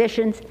and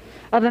ambitions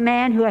of a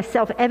man who has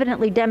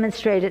self-evidently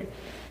demonstrated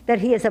that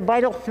he is a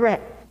vital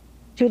threat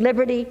to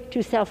liberty,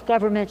 to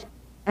self-government,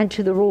 and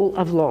to the rule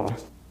of law?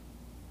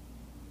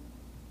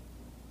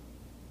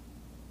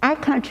 Our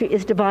country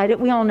is divided.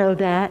 We all know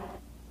that.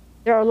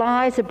 There are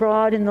lies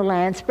abroad in the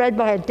land spread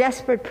by a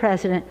desperate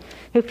president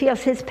who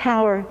feels his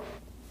power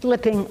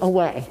slipping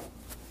away.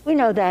 We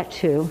know that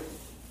too.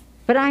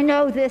 But I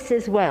know this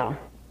as well,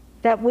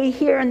 that we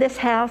here in this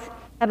House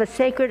have a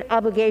sacred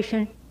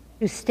obligation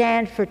to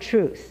stand for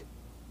truth,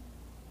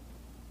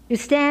 to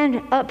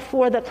stand up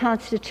for the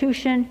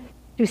Constitution,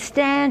 to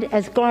stand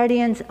as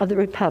guardians of the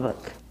Republic.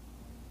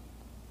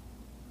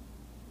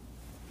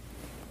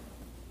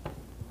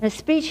 In a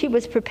speech he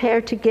was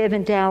prepared to give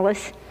in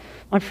Dallas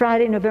on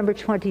Friday, November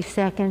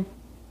 22nd,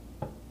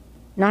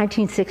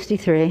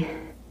 1963,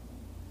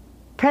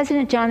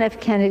 President John F.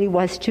 Kennedy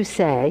was to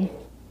say,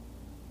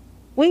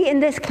 "We in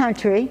this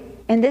country,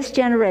 in this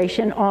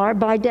generation, are,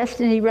 by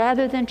destiny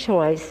rather than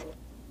choice,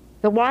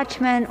 the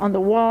watchmen on the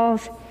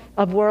walls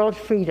of world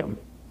freedom.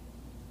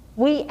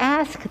 We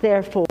ask,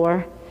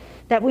 therefore,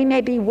 that we may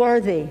be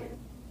worthy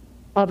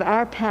of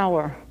our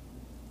power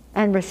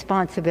and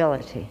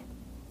responsibility."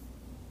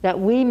 That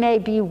we may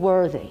be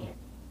worthy.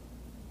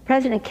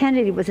 President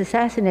Kennedy was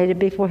assassinated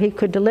before he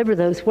could deliver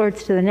those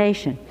words to the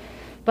nation,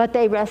 but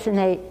they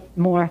resonate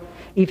more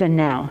even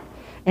now,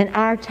 in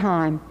our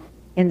time,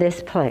 in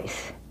this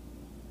place.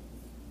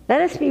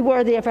 Let us be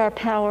worthy of our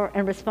power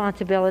and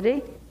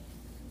responsibility,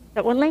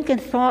 that what Lincoln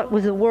thought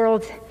was the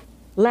world's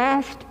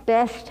last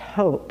best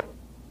hope,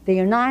 the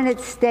United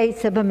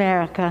States of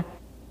America,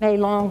 may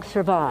long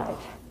survive.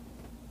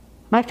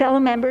 My fellow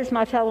members,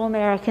 my fellow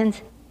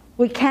Americans,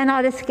 we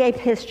cannot escape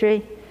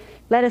history.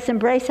 Let us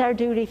embrace our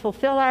duty,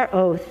 fulfill our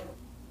oath,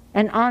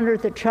 and honor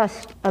the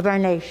trust of our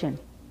nation.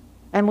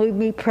 And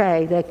we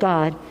pray that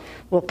God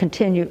will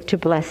continue to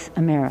bless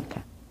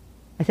America.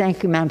 I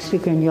thank you, Madam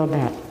Speaker, and yield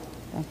back.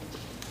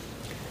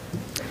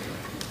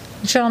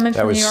 The gentleman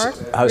from New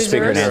York. House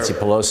Speaker Nancy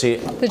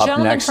Pelosi. Up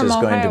next is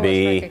going to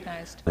be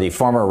the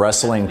former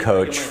wrestling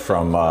coach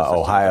from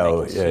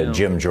Ohio,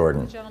 Jim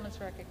Jordan.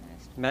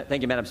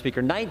 Thank you, Madam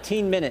Speaker.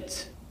 19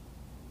 minutes.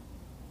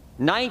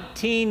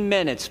 19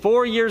 minutes.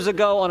 4 years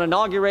ago on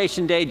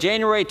Inauguration Day,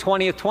 January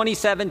 20th,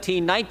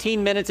 2017,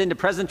 19 minutes into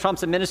President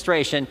Trump's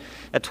administration,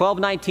 at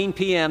 12:19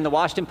 p.m., the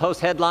Washington Post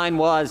headline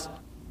was,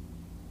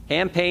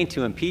 "Campaign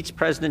to impeach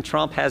President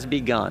Trump has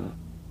begun."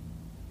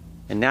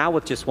 And now,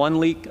 with just 1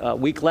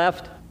 week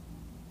left,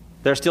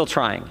 they're still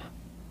trying.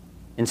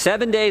 In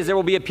 7 days, there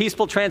will be a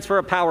peaceful transfer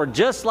of power,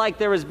 just like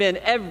there has been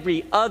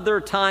every other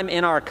time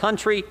in our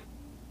country.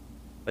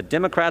 But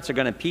Democrats are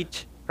going to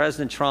impeach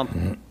President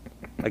Trump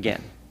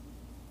again.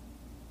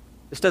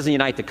 This doesn't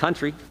unite the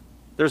country.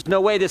 There's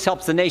no way this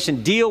helps the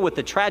nation deal with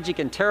the tragic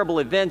and terrible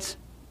events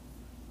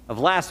of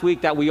last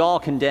week that we all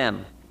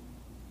condemn.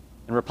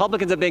 And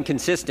Republicans have been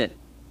consistent.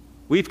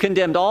 We've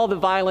condemned all the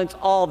violence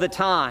all the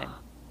time.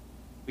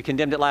 We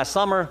condemned it last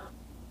summer,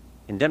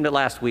 condemned it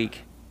last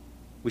week.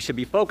 We should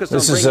be focused on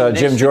bringing the nation together.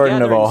 This is Jim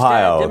Jordan of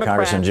Ohio,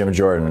 Congressman Jim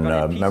Jordan,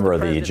 member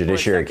of the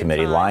Judiciary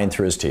Committee, lying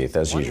through his teeth,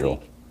 as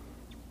usual.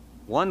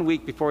 1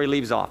 week before he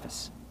leaves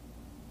office.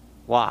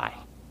 Why?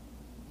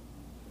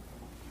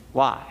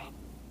 Why?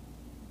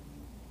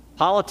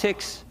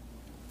 Politics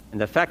and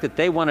the fact that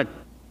they want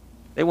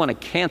to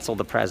cancel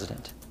the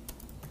president.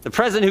 The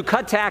president who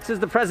cut taxes,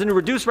 the president who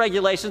reduced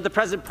regulations, the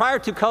president prior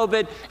to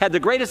COVID had the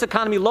greatest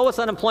economy, lowest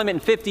unemployment in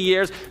 50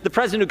 years, the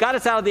president who got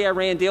us out of the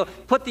Iran deal,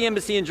 put the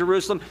embassy in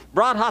Jerusalem,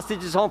 brought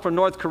hostages home from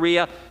North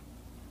Korea,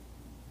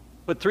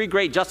 put 3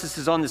 great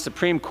justices on the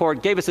Supreme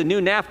Court, gave us a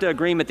new NAFTA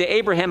agreement, the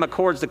Abraham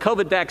Accords, the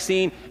COVID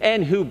vaccine,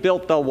 and who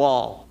built the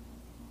wall.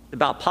 It's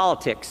about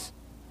politics.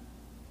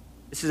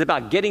 This is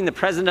about getting the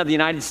President of the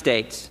United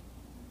States.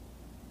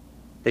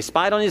 They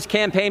spied on his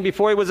campaign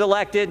before he was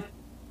elected.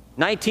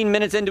 19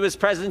 minutes into his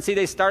presidency,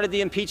 they started the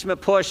impeachment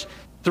push.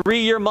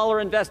 3-year Mueller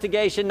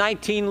investigation,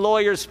 19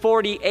 lawyers,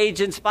 40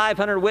 agents,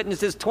 500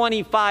 witnesses,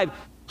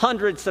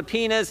 2,500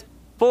 subpoenas,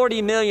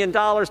 $40 million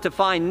to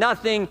find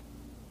nothing.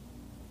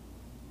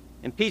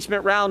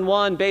 Impeachment round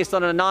 1 based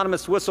on an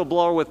anonymous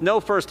whistleblower with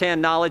no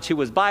firsthand knowledge who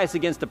was biased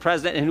against the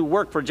president and who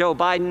worked for Joe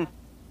Biden.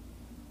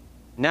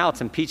 Now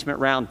it's impeachment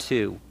round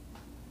 2.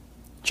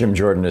 Jim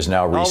Jordan is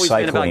now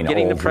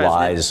recycling old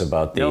lies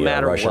about the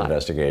Russia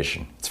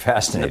investigation. It's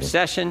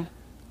fascinating.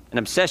 An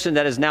obsession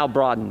that is now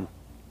broadened.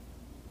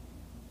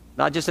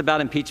 Not just about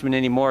impeachment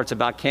anymore, it's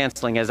about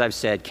canceling, as I've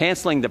said.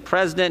 Canceling the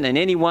president and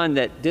anyone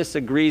that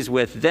disagrees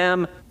with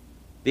them.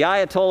 The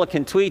Ayatollah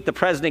can tweet, the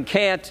president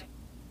can't.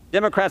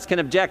 Democrats can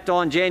object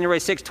on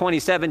January 6,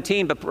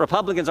 2017, but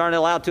Republicans aren't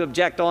allowed to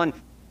object on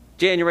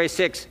January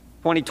 6,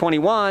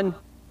 2021.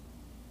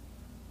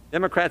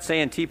 Democrats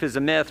say Antifa is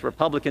a myth.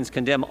 Republicans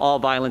condemn all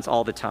violence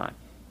all the time.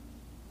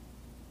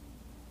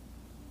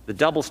 The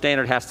double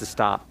standard has to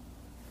stop.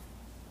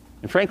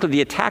 And frankly,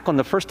 the attack on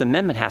the First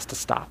Amendment has to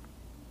stop.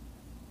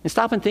 And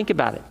stop and think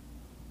about it.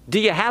 Do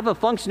you have a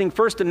functioning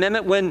First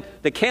Amendment when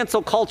the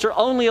cancel culture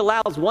only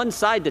allows one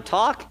side to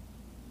talk?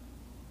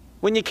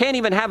 When you can't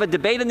even have a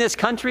debate in this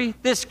country,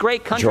 this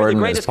great country, Jordan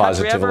the greatest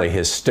country ever? Jordan is positively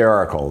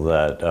hysterical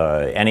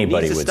that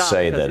anybody would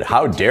say that.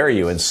 How dare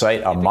you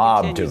incite a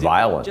mob to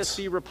violence? It won't just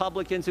be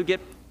Republicans who get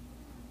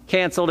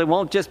canceled. It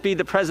won't just be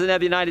the President of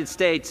the United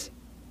States.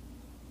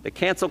 The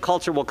cancel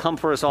culture will come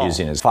for us all.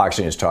 Using his Fox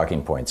News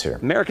talking points here.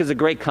 America's a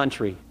great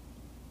country,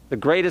 the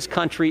greatest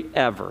country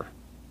ever.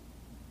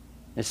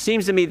 It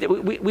seems to me that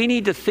we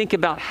need to think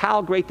about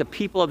how great the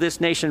people of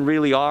this nation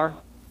really are.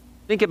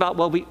 Think about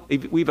what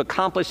we've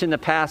accomplished in the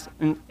past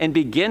and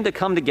begin to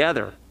come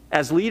together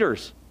as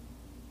leaders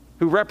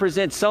who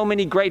represent so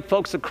many great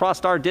folks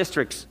across our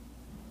districts.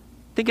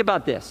 Think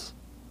about this.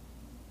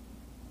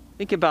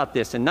 Think about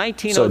this. In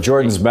 1903, so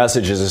Jordan's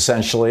message is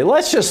essentially,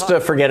 let's just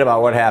forget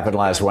about what happened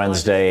last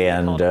Wednesday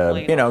and,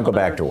 go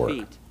back to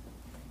work.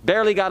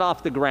 Barely got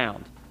off the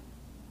ground.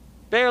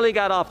 Barely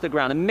got off the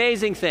ground.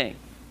 Amazing thing.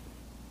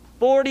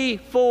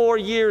 44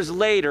 years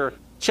later,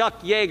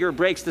 Chuck Yeager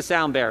breaks the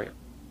sound barrier.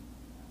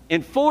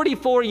 In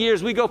 44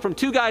 years, we go from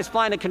 2 guys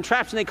flying a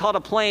contraption they called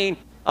a plane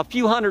a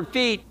few hundred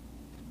feet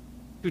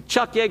to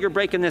Chuck Yeager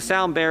breaking the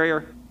sound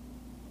barrier.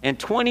 And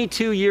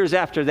 22 years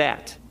after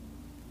that,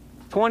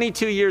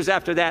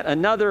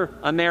 another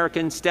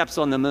American steps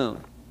on the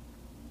moon.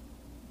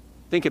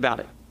 Think about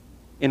it.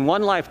 In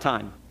one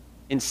lifetime,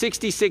 in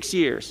 66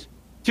 years,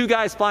 2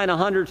 guys flying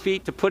 100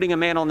 feet to putting a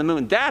man on the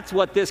moon. That's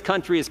what this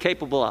country is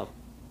capable of.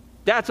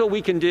 That's what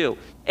we can do.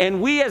 And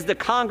we as the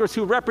Congress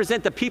who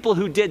represent the people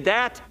who did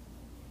that,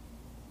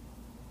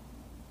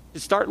 to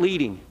start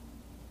leading,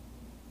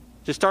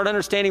 to start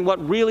understanding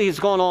what really is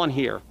going on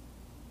here.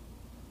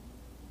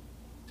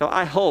 So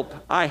I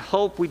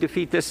hope we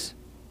defeat this.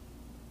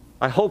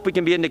 I hope we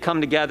can begin to come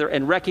together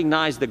and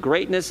recognize the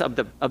greatness of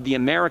the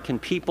American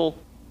people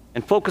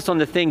and focus on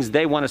the things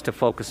they want us to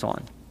focus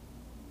on.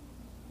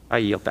 I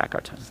yield back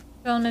our time.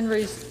 Gentleman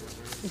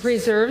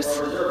reserves.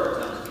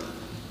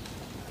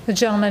 The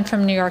gentleman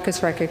from New York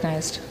is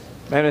recognized.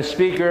 Madam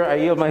Speaker, I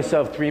yield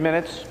myself 3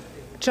 minutes.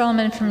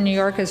 Gentleman from New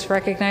York is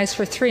recognized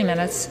for 3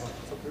 minutes.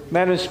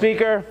 Madam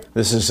Speaker,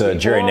 this is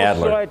Jerry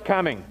Nadler,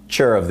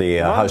 chair of the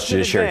House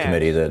Judiciary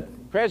Committee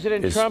that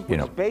President is, Trump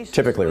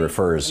typically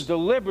refers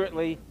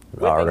deliberately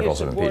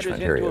articles of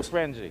impeachment. Here he is.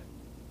 Frenzy.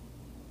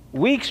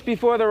 Weeks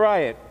before the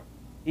riot,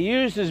 he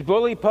used his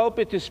bully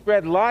pulpit to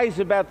spread lies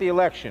about the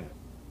election.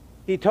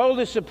 He told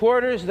his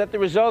supporters that the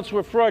results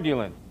were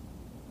fraudulent.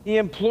 He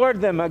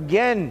implored them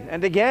again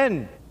and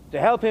again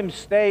to help him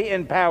stay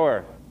in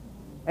power.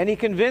 And he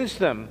convinced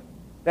them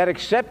that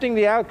accepting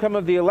the outcome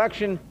of the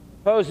election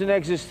posed an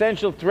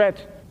existential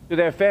threat to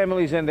their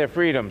families and their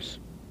freedoms.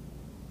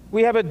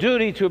 We have a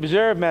duty to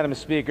observe, Madam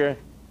Speaker,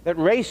 that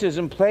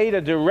racism played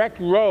a direct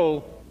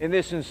role in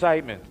this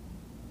incitement.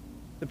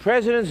 The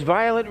president's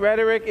violent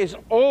rhetoric is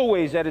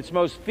always at its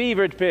most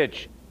fevered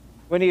pitch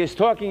when he is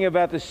talking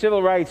about the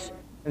civil rights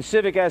and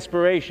civic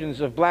aspirations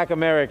of Black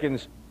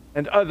Americans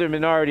and other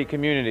minority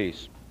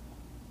communities.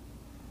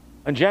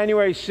 On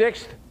January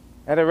 6th,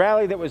 at a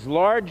rally that was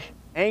large,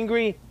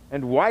 angry,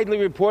 and widely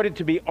reported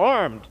to be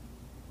armed,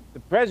 the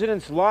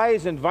president's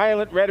lies and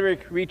violent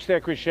rhetoric reached their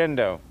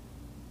crescendo.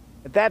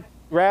 At that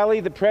rally,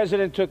 the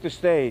president took the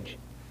stage.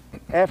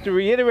 After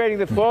reiterating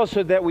the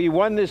falsehood that we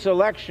won this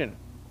election,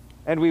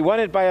 and we won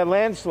it by a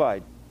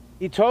landslide,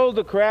 he told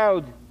the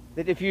crowd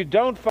that if you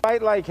don't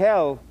fight like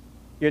hell,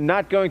 you're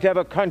not going to have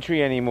a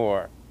country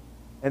anymore.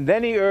 And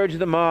then he urged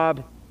the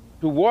mob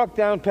to walk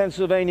down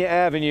Pennsylvania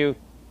Avenue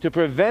to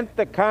prevent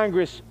the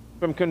Congress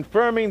from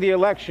confirming the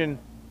election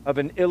of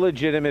an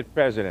illegitimate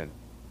president.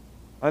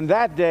 On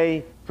that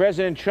day,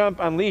 President Trump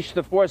unleashed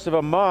the force of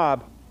a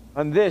mob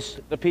on this,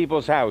 the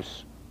People's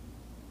House.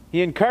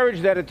 He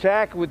encouraged that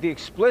attack with the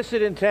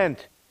explicit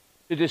intent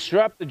to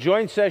disrupt the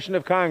joint session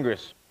of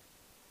Congress,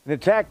 an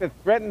attack that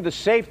threatened the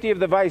safety of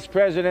the Vice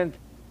President,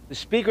 the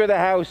Speaker of the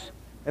House,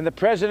 and the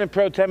President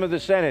pro tem of the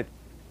Senate,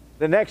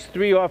 the next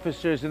three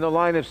officers in the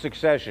line of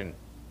succession.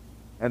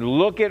 And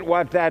look at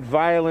what that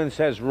violence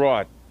has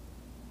wrought.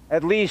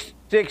 At least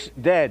 6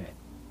 dead,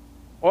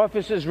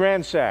 offices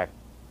ransacked,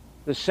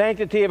 the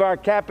sanctity of our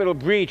Capitol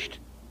breached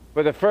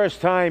for the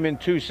first time in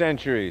 2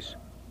 centuries.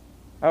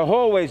 Our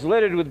hallways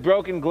littered with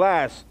broken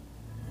glass,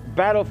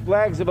 battle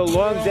flags of a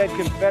long-dead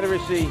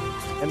Confederacy,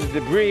 and the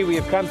debris we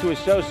have come to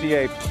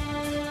associate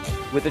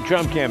with the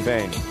Trump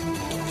campaign.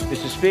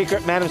 Mr. Speaker,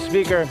 Madam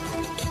Speaker,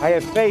 I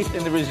have faith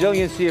in the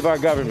resiliency of our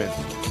government.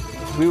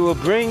 We will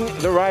bring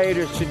the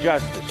rioters to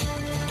justice.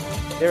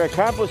 Their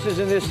accomplices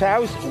in this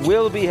House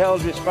will be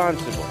held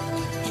responsible.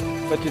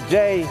 But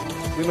today,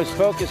 we must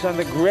focus on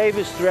the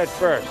gravest threat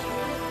first.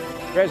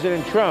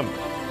 President Trump,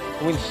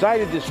 who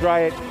incited this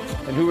riot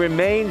and who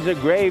remains a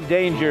grave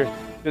danger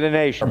to the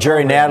nation.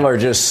 Jerry Nadler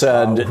just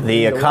said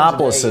the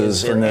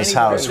accomplices in this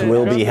House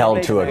will be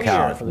held to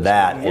account.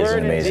 That is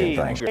an amazing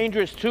thing.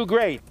 Dangerous, too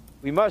great.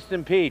 We must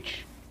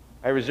impeach.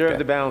 I reserve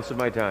the balance of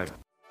my time.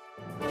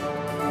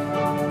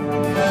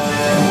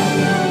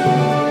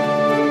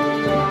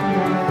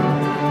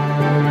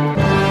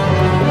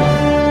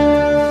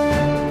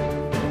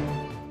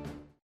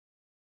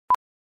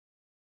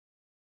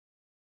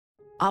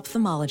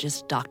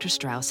 Ophthalmologist Dr.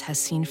 Strauss has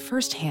seen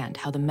firsthand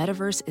how the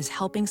metaverse is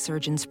helping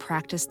surgeons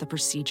practice the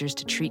procedures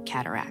to treat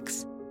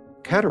cataracts.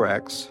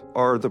 Cataracts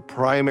are the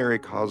primary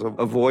cause of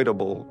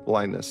avoidable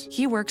blindness.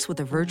 He works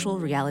with a virtual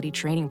reality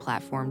training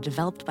platform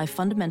developed by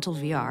Fundamental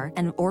VR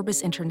and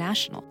Orbis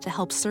International to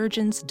help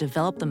surgeons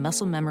develop the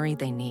muscle memory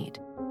they need.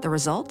 The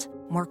result?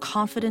 More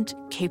confident,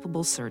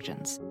 capable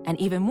surgeons.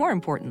 And even more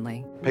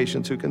importantly,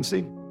 patients who can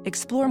see.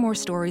 Explore more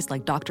stories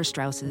like Dr.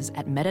 Strauss's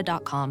at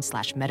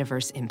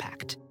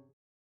meta.com/metaverseimpact.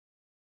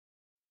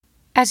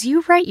 As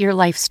you write your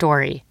life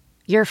story,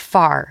 you're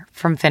far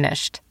from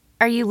finished.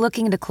 Are you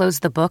looking to close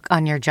the book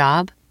on your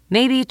job?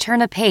 Maybe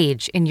turn a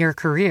page in your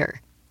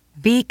career?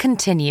 Be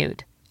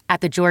continued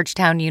at the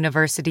Georgetown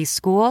University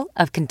School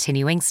of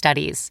Continuing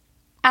Studies.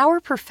 Our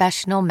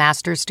professional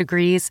master's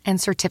degrees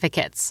and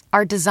certificates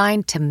are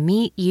designed to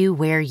meet you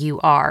where you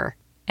are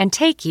and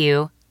take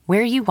you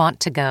where you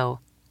want to go.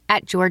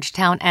 At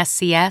Georgetown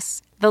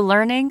SCS, the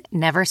learning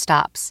never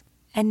stops,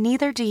 and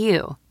neither do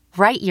you.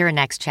 Write your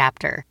next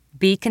chapter.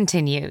 Be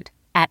continued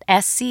at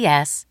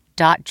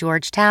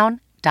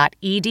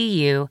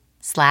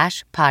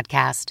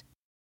scs.georgetown.edu/podcast.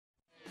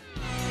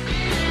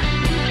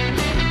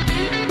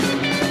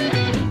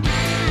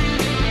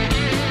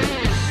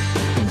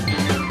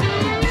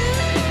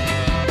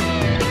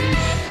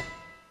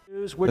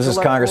 This is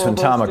Congressman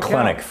Tom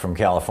McClintock from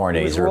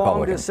California. He's a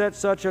Republican. To set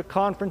such a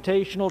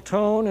confrontational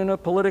tone in a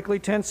politically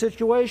tense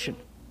situation.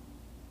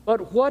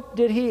 But what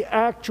did he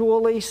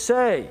actually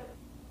say?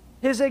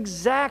 His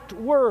exact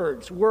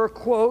words were,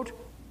 quote,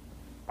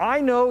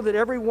 "I know that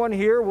everyone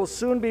here will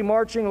soon be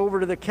marching over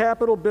to the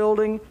Capitol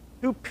building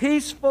to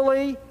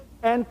peacefully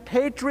and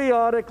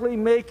patriotically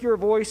make your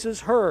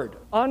voices heard,"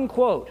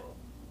 unquote.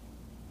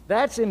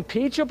 That's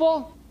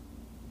impeachable?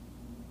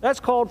 That's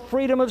called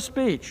freedom of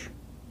speech.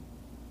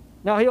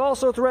 Now, he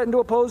also threatened to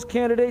oppose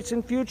candidates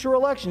in future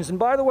elections. And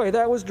by the way,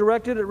 that was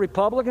directed at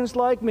Republicans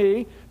like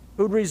me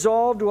who'd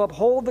resolved to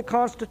uphold the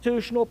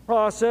constitutional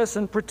process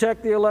and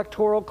protect the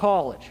Electoral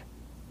College.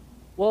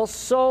 Well,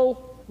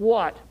 so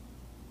what?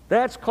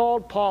 That's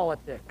called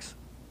politics.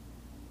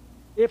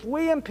 If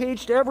we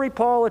impeached every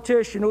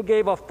politician who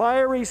gave a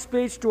fiery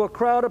speech to a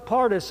crowd of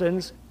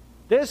partisans,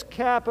 this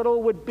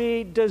Capitol would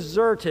be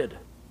deserted.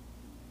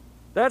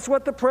 That's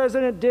what the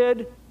president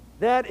did.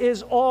 That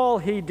is all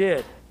he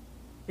did.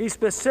 He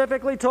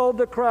specifically told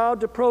the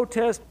crowd to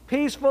protest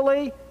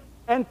peacefully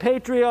and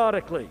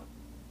patriotically,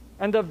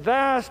 and the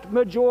vast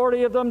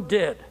majority of them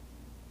did.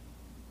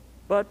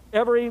 But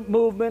every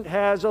movement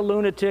has a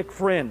lunatic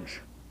fringe.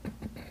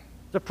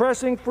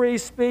 Suppressing free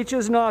speech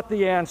is not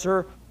the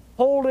answer.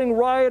 Holding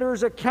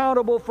rioters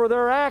accountable for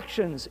their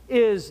actions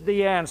is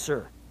the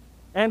answer.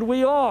 And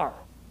we are.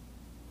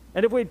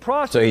 And if we'd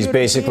prosecute, so he's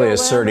basically BLM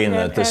asserting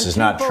that this is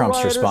not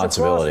Trump's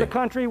responsibility. Across the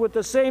country with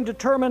the same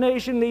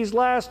determination these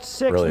last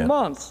 6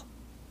 months,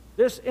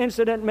 this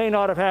incident may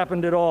not have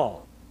happened at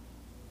all.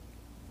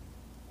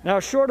 Now,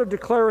 short of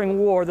declaring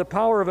war, the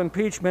power of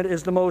impeachment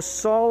is the most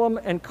solemn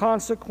and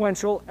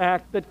consequential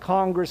act that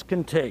Congress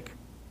can take.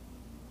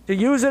 To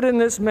use it in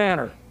this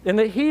manner, in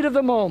the heat of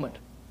the moment,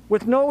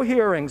 with no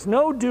hearings,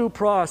 no due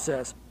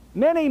process,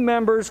 many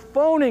members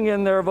phoning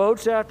in their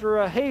votes after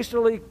a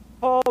hastily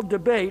called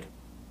debate,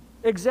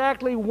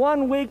 exactly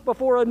 1 week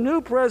before a new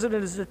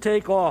president is to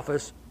take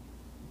office,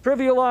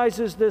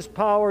 trivializes this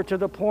power to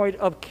the point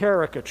of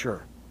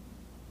caricature.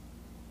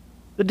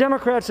 The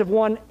Democrats have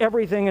won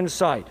everything in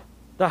sight: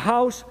 the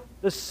House,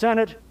 the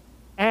Senate,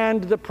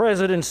 and the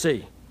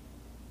presidency.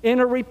 In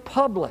a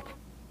republic,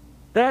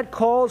 that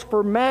calls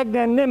for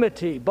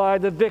magnanimity by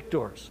the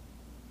victors.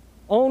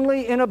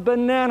 Only in a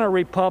banana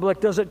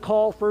republic does it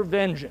call for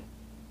vengeance.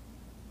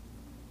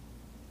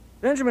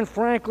 Benjamin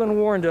Franklin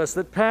warned us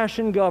that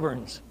passion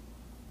governs,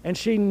 and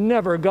she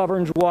never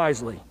governs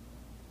wisely.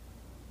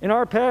 In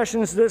our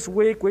passions this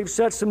week, we've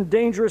set some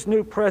dangerous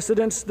new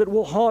precedents that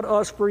will haunt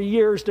us for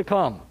years to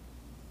come.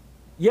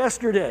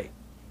 Yesterday,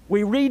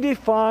 we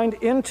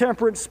redefined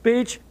intemperate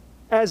speech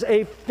as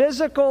a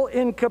physical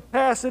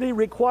incapacity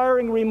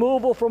requiring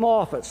removal from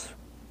office.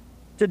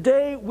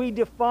 Today, we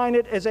define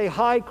it as a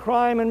high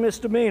crime and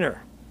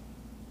misdemeanor.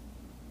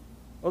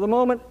 Well, the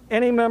moment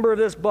any member of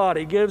this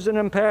body gives an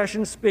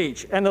impassioned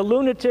speech and the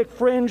lunatic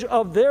fringe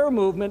of their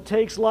movement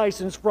takes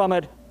license from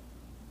it,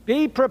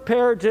 be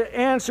prepared to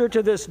answer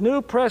to this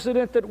new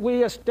precedent that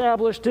we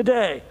established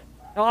today.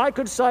 Now, I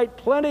could cite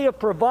plenty of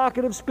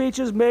provocative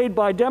speeches made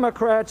by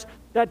Democrats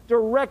that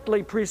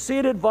directly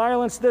preceded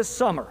violence this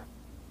summer,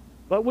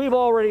 but we've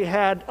already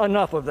had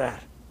enough of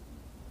that.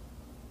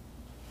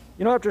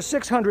 You know, after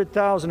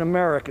 600,000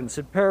 Americans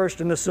had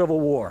perished in the Civil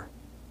War,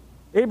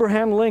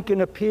 Abraham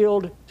Lincoln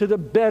appealed to the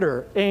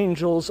better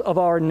angels of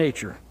our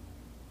nature.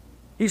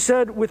 He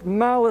said, "With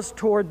malice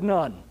toward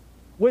none,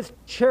 with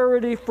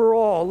charity for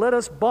all, let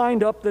us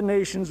bind up the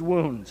nation's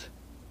wounds."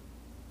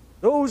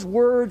 Those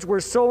words were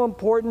so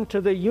important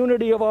to the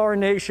unity of our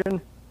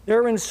nation,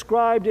 they're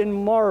inscribed in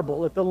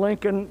marble at the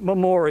Lincoln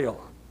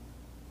Memorial.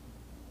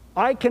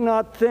 I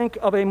cannot think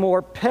of a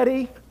more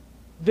petty,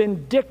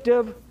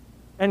 vindictive,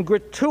 and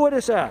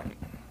gratuitous act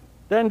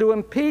than to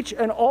impeach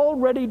an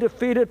already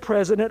defeated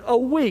president a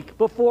week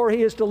before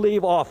he is to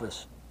leave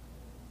office.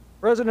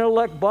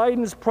 President-elect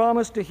Biden's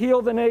promise to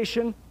heal the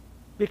nation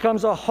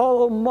becomes a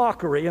hollow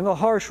mockery in the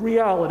harsh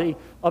reality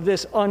of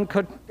this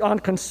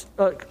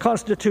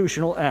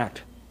unconstitutional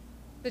act.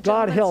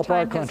 God help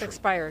our country. Has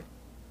expired.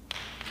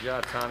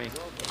 Yeah, Tommy.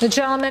 The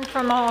gentleman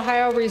from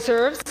Ohio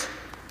reserves.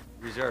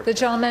 The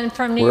gentleman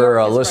from New York.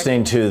 We're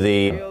listening to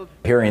the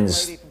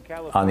hearings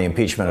on the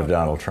impeachment of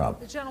Donald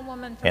Trump.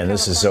 And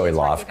this is Zoe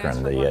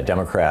Lofgren, the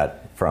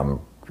Democrat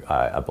from,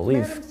 I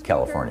believe,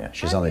 California.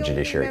 She's on the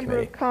Judiciary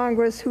Committee. Of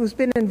Congress who's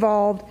been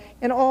involved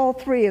in all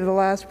three of the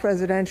last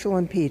presidential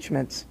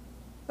impeachments.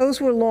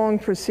 Those were long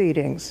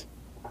proceedings.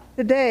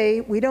 Today,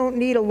 we don't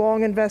need a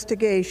long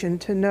investigation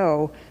to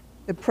know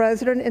the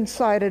president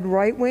incited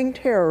right-wing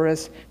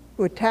terrorists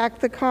to attack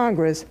the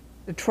Congress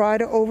to try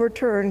to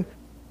overturn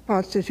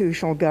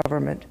constitutional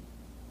government.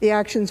 The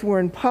actions were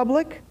in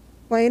public,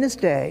 plain as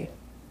day.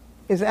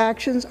 His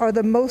actions are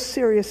the most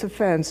serious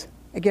offense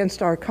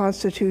against our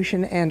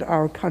Constitution and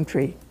our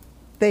country.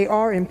 They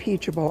are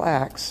impeachable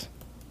acts.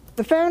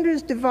 The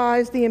founders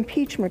devised the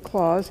impeachment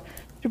clause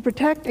to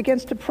protect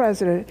against a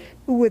president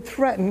who would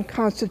threaten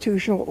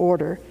constitutional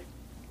order.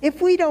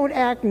 If we don't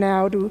act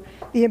now,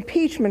 the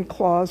impeachment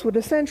clause would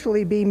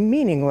essentially be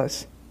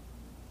meaningless.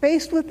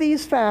 Faced with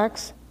these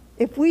facts,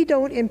 if we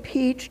don't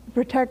impeach to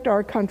protect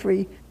our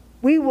country,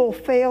 we will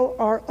fail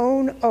our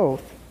own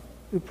oath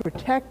to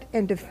protect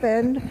and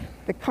defend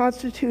the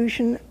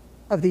Constitution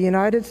of the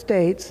United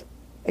States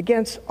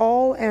against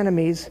all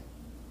enemies,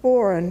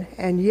 foreign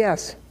and,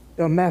 yes,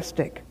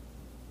 domestic.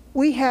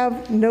 We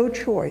have no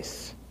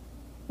choice.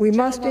 We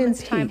must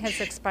impeach. Time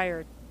has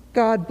expired.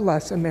 God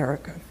bless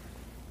America.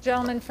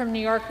 Gentleman from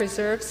New York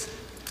reserves.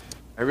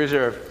 I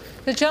reserve.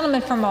 The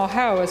gentleman from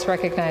Ohio is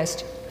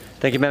recognized.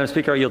 Thank you, Madam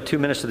Speaker. I yield 2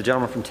 minutes to the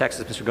gentleman from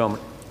Texas, Mr. Gohmert.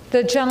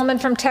 The gentleman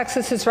from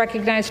Texas is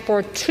recognized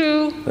for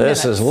 2 minutes.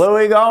 This is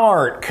Louis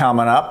Gohmert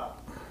coming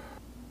up.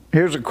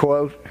 Here's a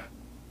quote.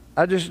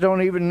 I just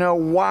don't even know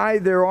why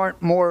there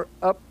aren't more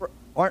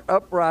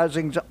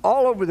uprisings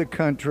all over the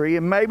country,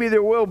 and maybe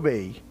there will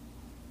be.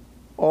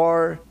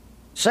 Or,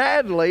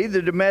 sadly,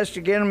 the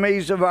domestic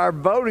enemies of our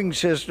voting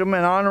system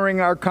and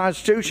honoring our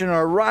Constitution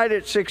are right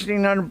at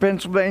 1600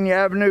 Pennsylvania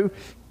Avenue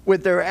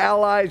with their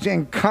allies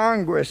in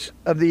Congress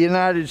of the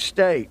United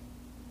States.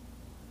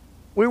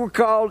 We were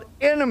called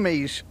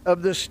enemies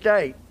of the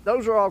state.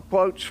 Those are all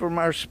quotes from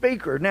our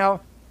speaker. Now,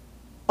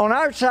 on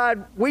our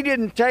side, we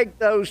didn't take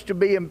those to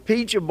be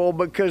impeachable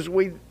because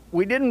we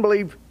didn't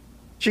believe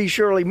she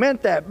surely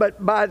meant that.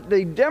 But by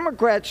the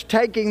Democrats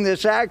taking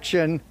this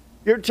action,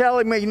 you're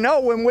telling me,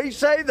 no, when we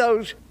say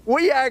those,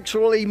 we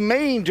actually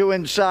mean to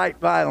incite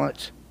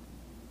violence.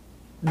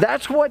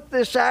 That's what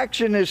this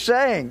action is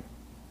saying.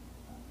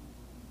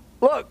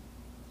 Look,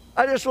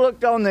 I just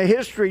looked on the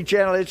History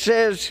Channel. It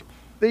says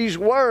these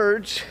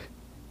words: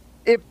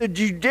 if the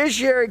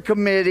Judiciary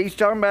Committee,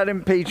 talking about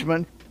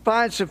impeachment,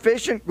 finds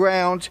sufficient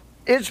grounds,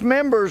 its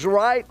members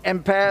write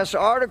and pass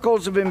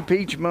articles of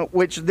impeachment,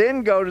 which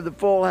then go to the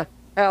full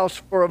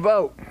House for a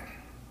vote.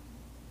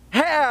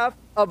 Half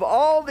of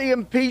all the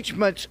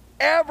impeachments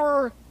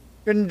ever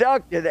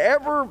conducted,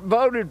 ever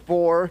voted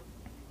for,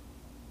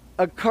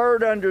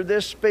 occurred under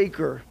this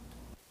speaker.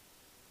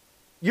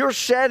 You're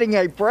setting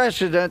a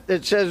precedent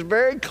that says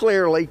very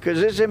clearly, because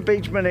this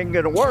impeachment ain't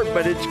going to work,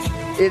 but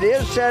it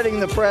is setting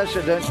the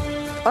precedent.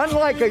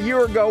 Unlike a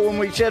year ago when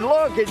we said,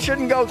 look, it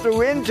shouldn't go through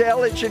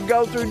Intel, it should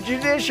go through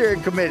Judiciary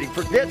Committee.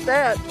 Forget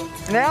that.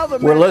 Now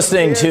we're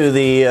listening to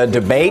the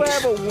debate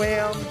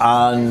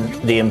on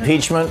the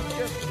impeachment,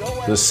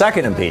 the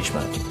second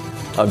impeachment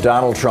of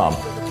Donald Trump.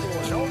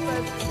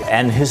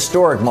 An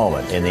historic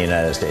moment in the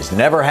United States.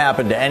 Never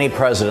happened to any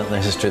president in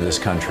the history of this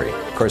country.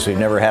 Of course, we've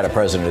never had a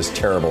president as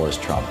terrible as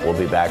Trump. We'll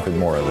be back with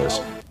more of this.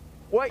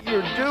 What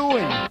you're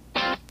doing.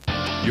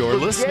 You're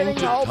listening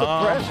to all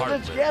Thom the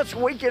precedents. Hartmann. Yes,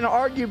 we can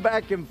argue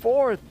back and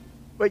forth,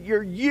 but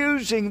you're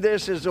using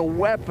this as a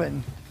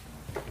weapon,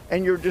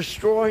 and you're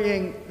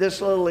destroying this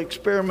little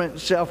experiment in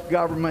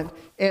self-government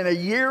in a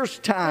year's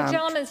time. The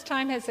gentleman's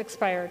time has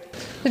expired.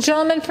 The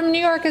gentleman from New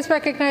York is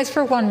recognized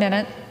for 1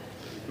 minute.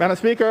 Madam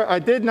Speaker, I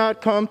did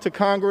not come to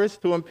Congress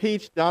to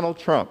impeach Donald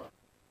Trump,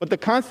 but the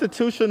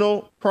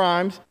constitutional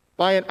crimes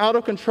by an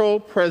out-of-control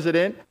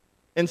president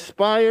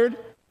inspired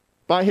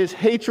by his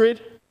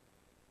hatred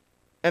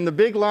and the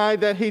big lie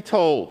that he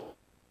told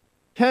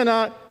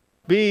cannot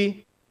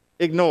be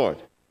ignored.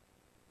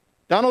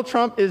 Donald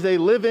Trump is a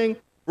living,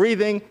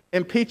 breathing,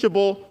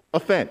 impeachable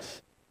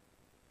offense.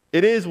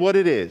 It is what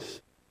it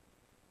is.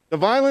 The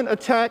violent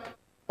attack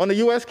on the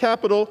U.S.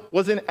 Capitol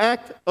was an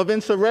act of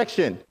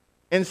insurrection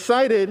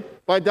incited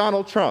by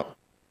Donald Trump.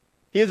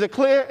 He is a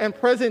clear and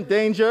present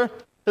danger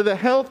to the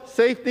health,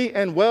 safety,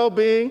 and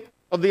well-being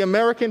of the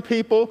American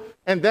people,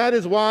 and that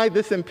is why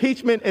this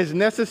impeachment is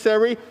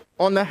necessary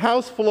on the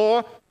House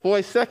floor for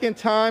a second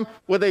time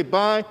with a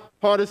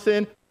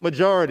bipartisan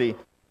majority.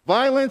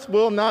 Violence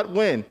will not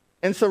win.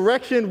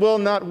 Insurrection will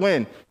not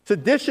win.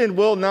 Sedition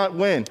will not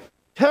win.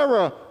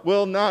 Terror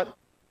will not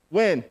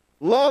win.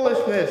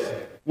 Lawlessness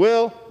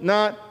will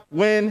not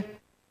win.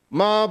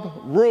 Mob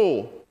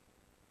rule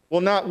will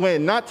not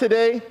win. Not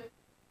today,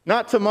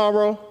 not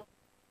tomorrow,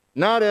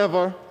 not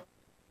ever.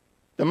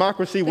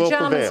 Democracy will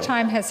prevail. The gentleman's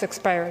time has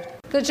expired.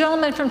 The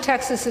gentleman from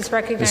Texas is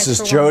recognized.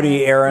 This is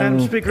Jody Madam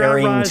Speaker, I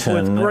rise with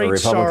Arrington, a great Republican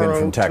sorrow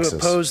from Texas. to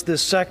oppose the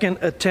second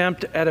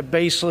attempt at a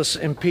baseless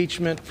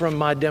impeachment from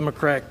my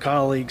Democrat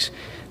colleagues.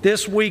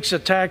 This week's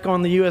attack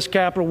on the U.S.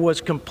 Capitol was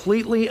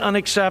completely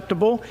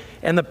unacceptable,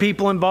 and the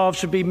people involved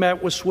should be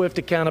met with swift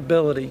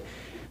accountability.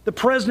 The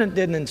president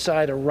didn't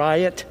incite a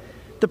riot.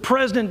 The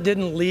president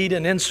didn't lead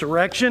an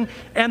insurrection,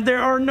 and there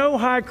are no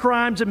high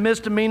crimes and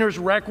misdemeanors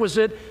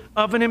requisite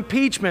of an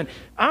impeachment.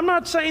 I'm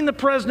not saying the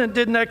president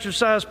didn't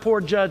exercise poor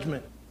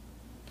judgment,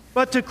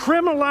 but to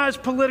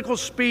criminalize political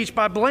speech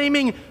by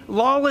blaming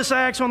lawless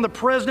acts on the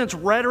president's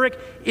rhetoric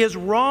is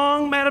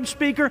wrong, Madam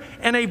Speaker,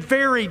 and a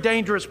very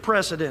dangerous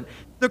precedent.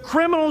 The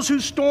criminals who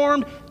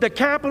stormed the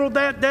Capitol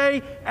that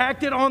day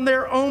acted on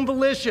their own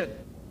volition.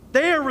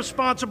 They are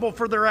responsible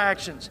for their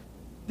actions.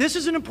 This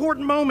is an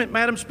important moment,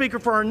 Madam Speaker,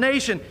 for our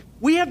nation.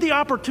 We have the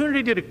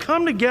opportunity to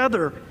come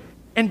together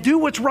and do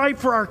what's right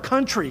for our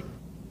country.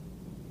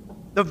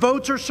 The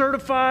votes are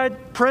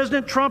certified.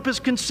 President Trump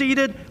has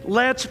conceded.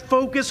 Let's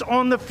focus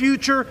on the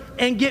future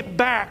and get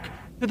back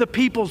to the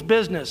people's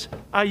business.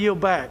 I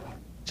yield back.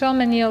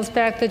 Gentleman yields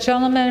back. The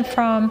gentleman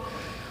from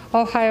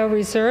Ohio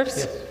reserves.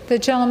 Yes. The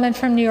gentleman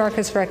from New York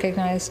is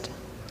recognized.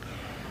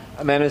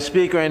 Madam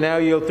Speaker, I now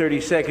yield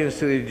 30 seconds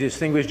to the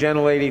distinguished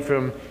gentlelady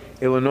from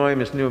Illinois,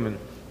 Ms. Newman.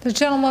 The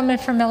gentlewoman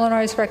from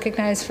Illinois is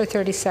recognized for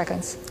 30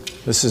 seconds.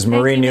 This is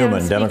Marie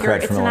Newman,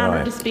 Democrat from Illinois. It's an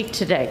honor to speak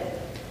today.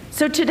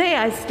 So today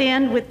I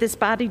stand with this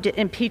body to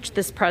impeach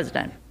this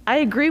president. I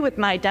agree with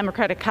my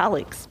Democratic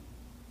colleagues.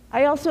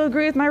 I also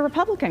agree with my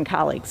Republican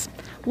colleagues.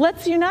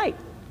 Let's unite.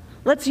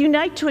 Let's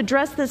unite to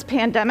address this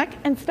pandemic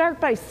and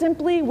start by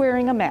simply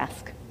wearing a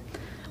mask.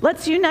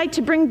 Let's unite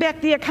to bring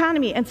back the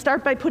economy and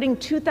start by putting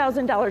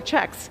 $2,000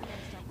 checks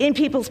in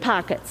people's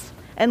pockets.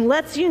 And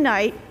let's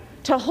unite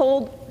to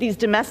hold these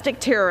domestic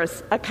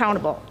terrorists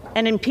accountable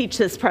and impeach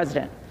this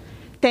president.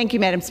 Thank you,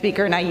 Madam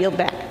Speaker, and I yield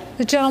back.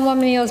 The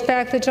gentlewoman yields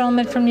back. The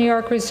gentleman from New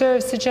York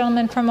reserves. The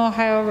gentleman from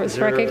Ohio is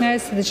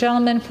recognized. The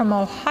gentleman from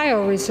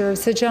Ohio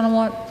reserves. The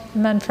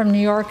gentleman from New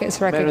York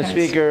is recognized.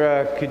 Madam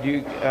Speaker, could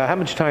you? How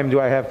much time do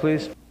I have,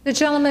 please? The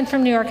gentleman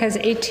from New York has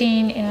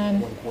 18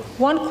 and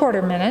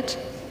 1/4 minute.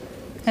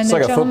 And it's the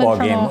like a football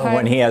game. Ohio,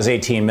 when he has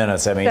 18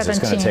 minutes, that means it's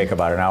going to take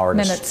about an hour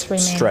to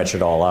stretch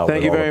it all out.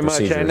 Thank you very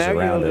much. I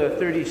now yield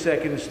 30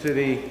 seconds to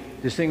the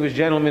distinguished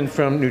gentleman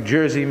from New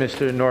Jersey,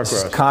 Mr. Norcross.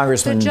 This is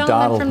Congressman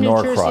Donald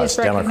Norcross,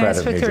 Democrat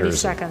of New Jersey.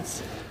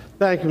 Seconds.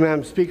 Thank you,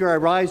 Madam Speaker. I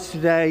rise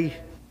today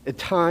at a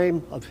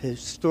time of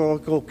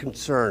historical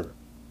concern.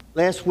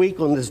 Last week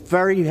on this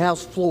very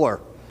House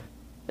floor,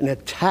 an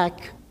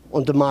attack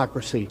on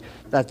democracy,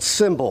 that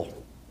symbol.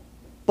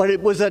 But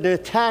it was an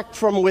attack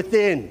from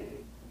within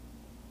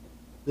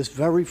this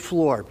very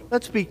floor.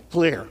 Let's be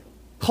clear.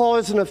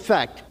 Cause and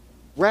effect.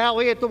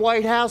 Rally at the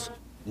White House,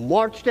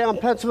 march down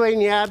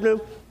Pennsylvania Avenue,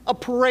 a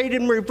parade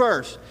in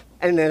reverse,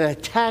 and an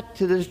attack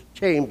to this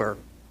chamber.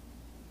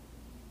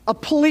 A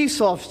police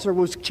officer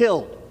was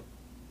killed.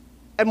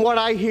 And what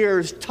I hear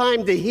is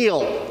time to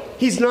heal.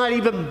 He's not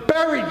even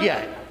buried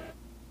yet.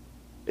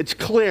 It's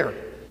clear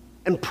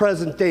and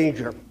present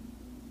danger.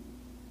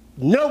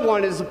 No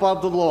one is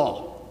above the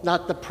law.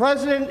 Not the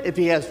president if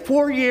he has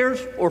 4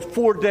 years or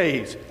 4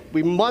 days.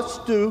 We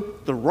must do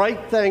the right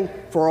thing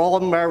for all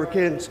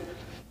Americans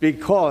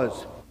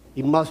because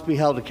he must be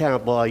held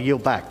accountable. I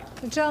yield back.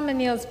 The gentleman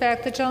yields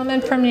back. The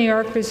gentleman from New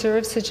York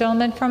reserves. The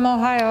gentleman from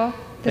Ohio is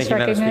recognized. Thank you,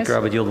 Madam Speaker. I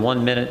would yield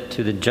 1 minute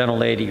to the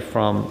gentlelady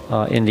from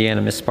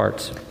Indiana, Ms.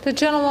 Sparks. The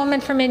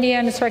gentlewoman from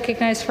Indiana is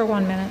recognized for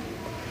 1 minute.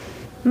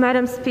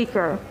 Madam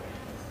Speaker,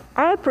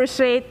 I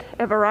appreciate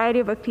a variety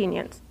of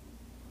opinions.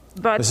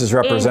 But this is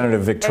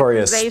Representative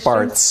Victoria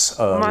Sparks,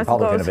 Republican of Indiana. Must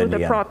go through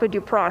the proper due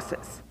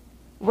process,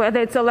 whether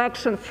it's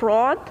election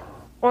fraud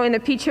or an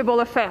impeachable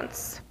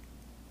offense.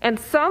 And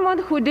someone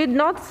who did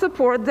not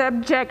support the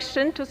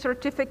objection to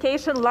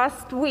certification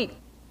last week,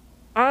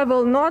 I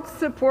will not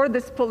support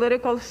this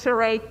political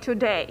charade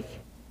today.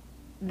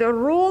 The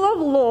rule of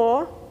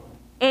law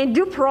and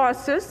due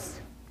process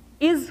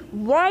is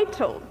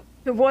vital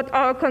to what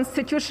our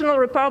constitutional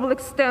republic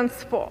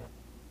stands for.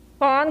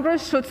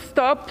 Congress should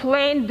stop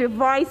playing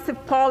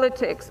divisive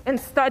politics and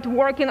start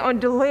working on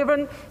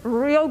delivering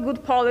real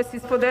good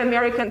policies for the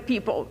American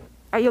people.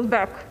 I yield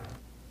back.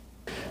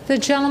 The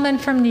gentleman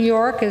from New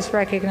York is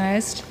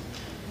recognized.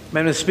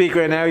 Madam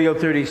Speaker, I now yield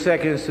 30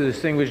 seconds to the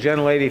distinguished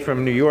gentlelady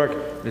from New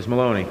York, Ms.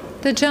 Maloney.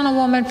 The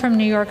gentlewoman from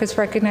New York is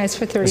recognized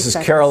for 30 seconds. This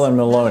is Carolyn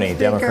Maloney,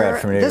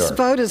 Democrat from New York. This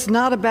vote is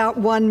not about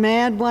one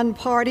man, one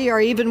party, or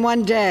even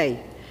one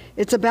day.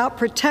 It's about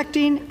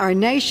protecting our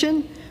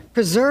nation,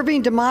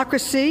 preserving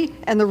democracy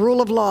and the rule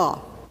of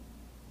law.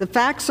 The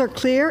facts are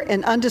clear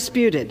and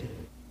undisputed.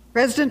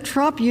 President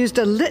Trump used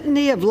a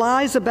litany of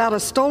lies about a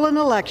stolen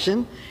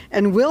election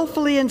and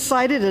willfully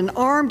incited an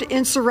armed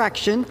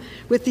insurrection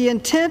with the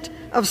intent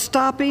of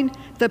stopping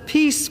the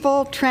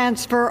peaceful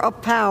transfer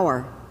of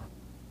power.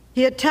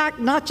 He attacked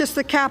not just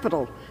the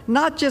Capitol,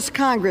 not just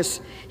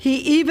Congress, he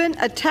even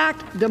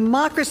attacked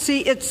democracy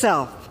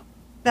itself.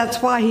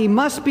 That's why he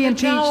must be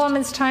impeached. The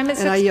gentlewoman's time has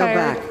expired. I yield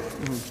back.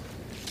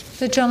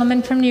 The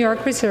gentleman from New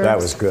York reserves. That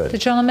was good. The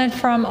gentleman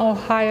from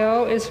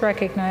Ohio is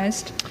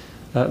recognized.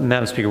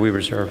 Madam Speaker, we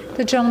reserve.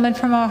 The gentleman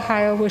from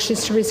Ohio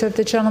wishes to reserve.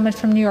 The gentleman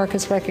from New York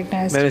is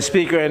recognized. Madam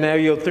Speaker, I now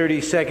yield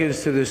 30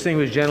 seconds to the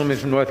distinguished gentleman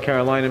from North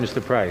Carolina,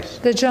 Mr. Price.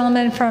 The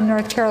gentleman from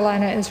North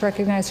Carolina is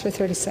recognized for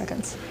 30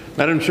 seconds.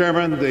 Madam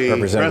Chairman, the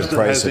President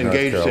has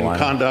engaged in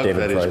conduct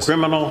that is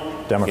criminal,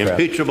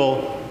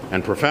 impeachable,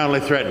 and profoundly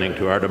threatening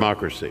to our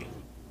democracy.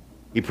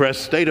 He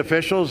pressed state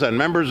officials and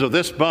members of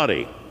this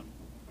body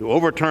to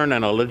overturn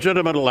an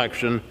illegitimate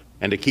election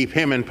and to keep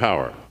him in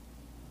power.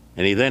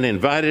 And he then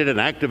invited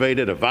and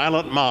activated a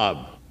violent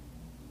mob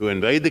to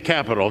invade the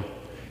Capitol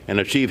and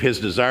achieve his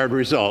desired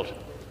result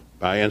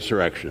by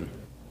insurrection.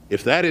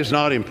 If that is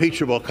not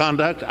impeachable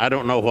conduct, I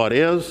don't know what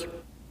is.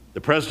 The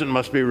president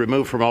must be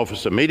removed from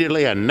office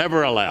immediately and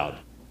never allowed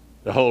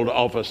to hold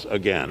office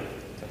again.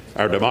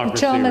 Our democracy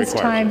The gentleman's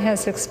requires time it.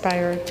 has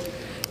expired.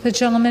 The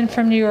gentleman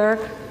from New York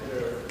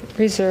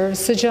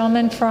reserves. The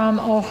gentleman from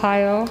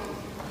Ohio.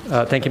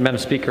 Thank you, Madam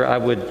Speaker. I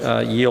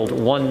would yield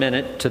 1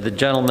 minute to the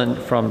gentleman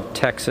from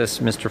Texas,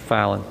 Mr.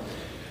 Fallon.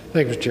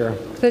 Thank you, Mr. Chair.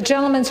 The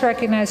gentleman's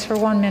recognized for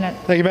 1 minute.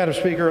 Thank you, Madam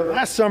Speaker.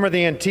 Last summer,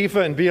 the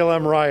Antifa and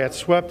BLM riots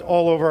swept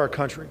all over our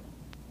country.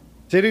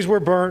 Cities were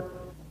burnt,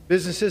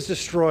 businesses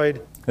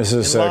destroyed. This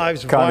is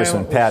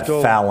Congressman Pat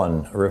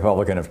Fallon,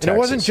 Republican of Texas. And it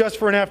wasn't just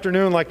for an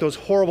afternoon like those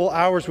horrible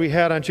hours we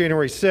had on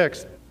January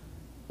 6th,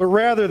 but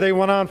rather they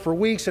went on for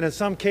weeks and in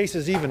some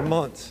cases even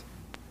months.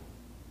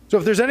 So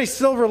if there's any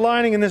silver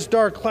lining in this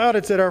dark cloud,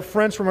 it's that our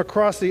friends from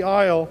across the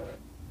aisle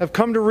have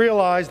come to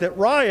realize that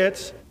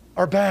riots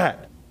are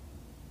bad.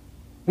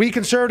 We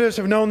conservatives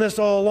have known this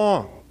all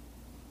along.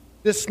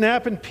 This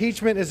snap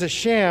impeachment is a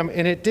sham,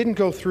 and it didn't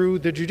go through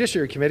the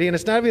Judiciary Committee, and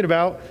it's not even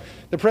about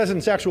the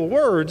president's actual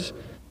words.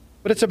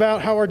 but it's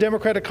about how our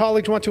Democratic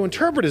colleagues want to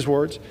interpret his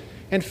words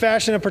and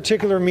fashion a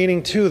particular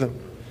meaning to them.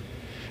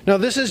 Now,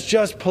 this is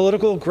just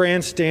political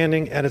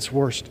grandstanding at its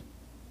worst.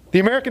 The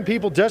American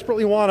people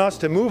desperately want us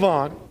to move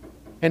on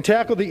and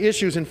tackle the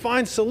issues and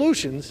find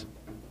solutions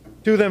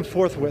to them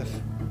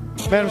forthwith.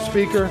 Madam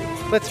Speaker,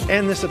 let's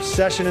end this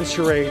obsession and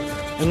charade,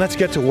 and let's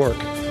get to work.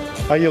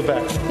 I yield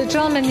back. The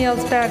gentleman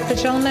yields back. The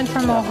gentleman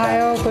from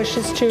Ohio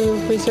wishes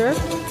to reserve.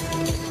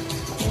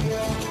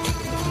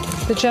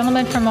 The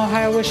gentleman from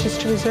Ohio wishes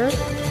to reserve.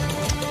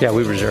 Yeah,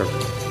 we reserve.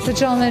 The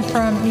gentleman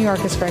from New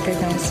York is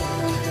recognized.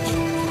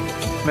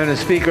 Madam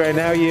Speaker, I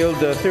now yield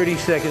 30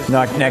 seconds.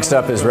 Next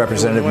up is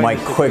Representative Mike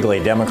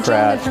Quigley,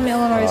 Democrat from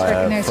Illinois is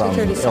recognized for 30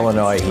 seconds.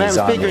 Illinois. He's Madam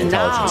on Speaker, the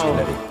Intelligence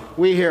now Committee.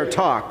 we hear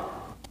talk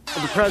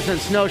of the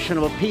president's notion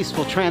of a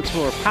peaceful transfer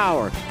of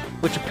power,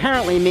 which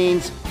apparently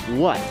means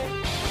what?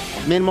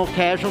 Minimal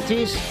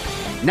casualties?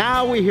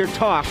 Now we hear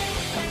talk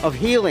of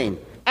healing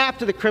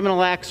after the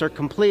criminal acts are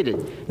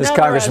completed. This Now,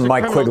 Congressman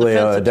Mike Quigley,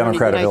 a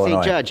Democrat of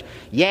Illinois. Judge,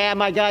 yeah,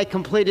 my guy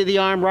completed the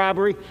armed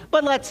robbery,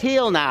 but let's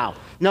heal now.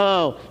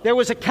 No, there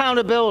was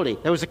accountability.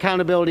 There was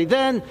accountability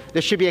then,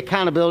 there should be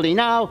accountability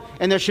now,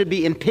 and there should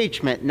be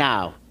impeachment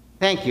now.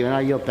 Thank you, and I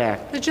yield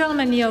back. The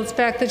gentleman yields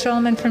back. The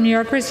gentleman from New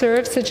York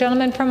reserves. The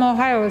gentleman from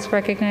Ohio is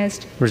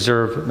recognized.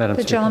 Reserve, Madam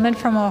The Speaker. gentleman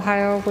from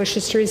Ohio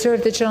wishes to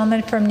reserve. The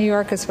gentleman from New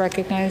York is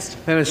recognized.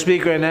 Madam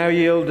Speaker, I now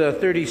yield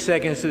 30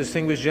 seconds to the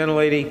distinguished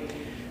gentlelady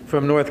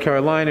from North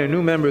Carolina, a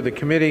new member of the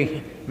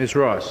committee, Ms.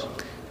 Ross.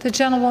 The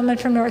gentlewoman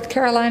from North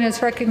Carolina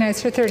is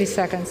recognized for 30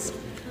 seconds.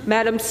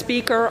 Madam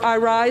Speaker, I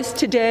rise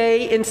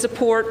today in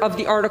support of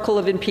the article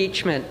of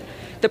impeachment.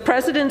 The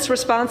President's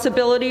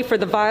responsibility for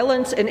the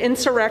violence and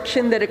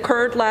insurrection that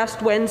occurred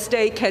last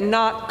Wednesday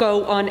cannot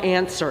go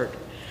unanswered.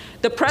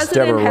 The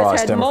President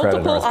has had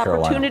multiple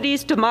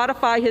opportunities to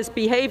modify his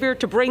behavior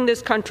to bring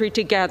this country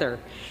together.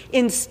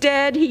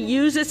 Instead, he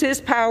uses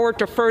his power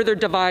to further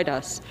divide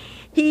us.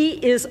 He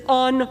is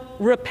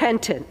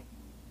unrepentant.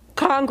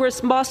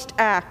 Congress must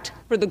act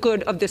for the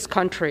good of this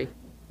country.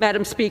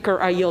 Madam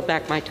Speaker, I yield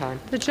back my time.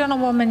 The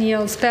gentlewoman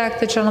yields back.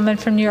 The gentleman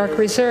from New York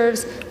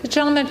reserves. The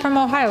gentleman from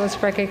Ohio is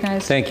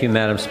recognized. Thank you,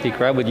 Madam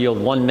Speaker. I would yield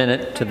 1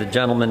 minute to the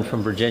gentleman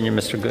from Virginia,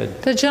 Mr.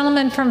 Good. The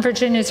gentleman from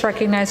Virginia is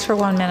recognized for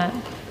 1 minute.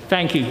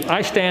 Thank you.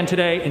 I stand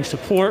today in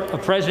support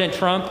of President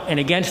Trump and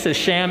against this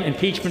sham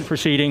impeachment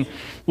proceeding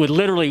with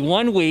literally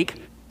 1 week,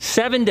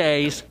 7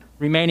 days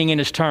remaining in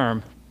his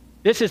term.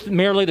 This is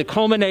merely the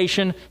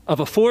culmination of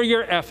a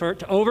 4-year effort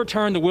to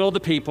overturn the will of the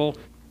people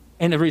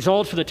and the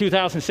results for the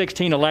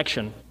 2016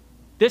 election.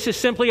 This is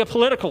simply a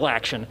political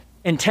action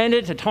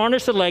intended to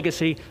tarnish the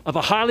legacy of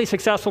a highly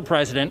successful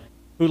president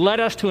who led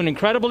us to an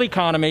incredible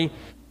economy,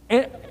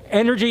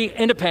 energy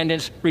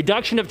independence,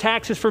 reduction of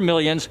taxes for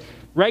millions,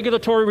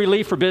 regulatory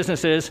relief for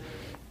businesses,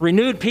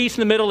 renewed peace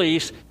in the Middle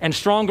East, and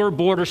stronger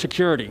border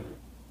security.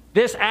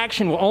 This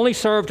action will only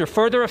serve to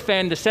further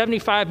offend the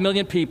 75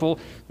 million people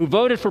who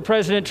voted for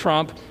President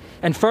Trump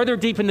and further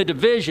deepen the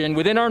division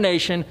within our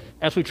nation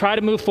as we try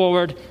to move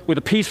forward with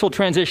a peaceful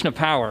transition of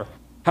power.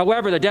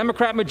 However, the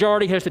Democrat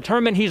majority has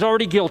determined he's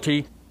already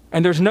guilty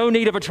and there's no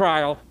need of a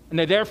trial, and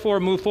they therefore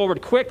move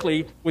forward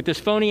quickly with this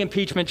phony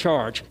impeachment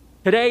charge.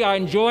 Today, I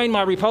join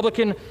my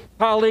Republican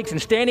colleagues in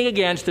standing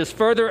against this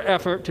further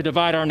effort to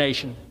divide our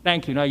nation.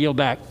 Thank you, and I yield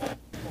back.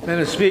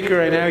 Madam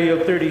Speaker, I now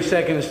yield 30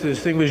 seconds to the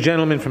distinguished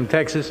gentleman from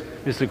Texas,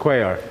 Mr.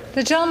 Cuellar.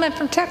 The gentleman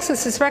from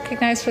Texas is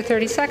recognized for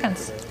 30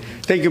 seconds.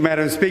 Thank you,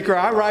 Madam Speaker.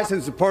 I rise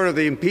in support of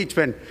the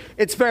impeachment.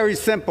 It's very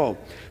simple.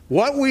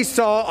 What we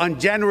saw on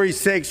January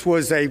 6th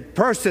was a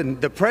person,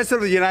 the President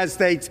of the United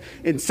States,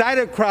 incite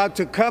a crowd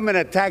to come and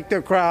attack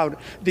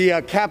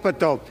the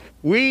Capitol.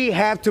 We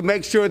have to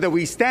make sure that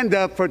we stand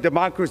up for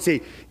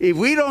democracy. If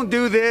we don't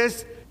do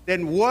this,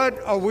 then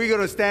what are we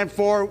going to stand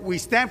for? We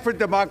stand for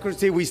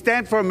democracy, we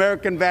stand for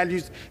American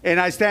values, and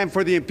I stand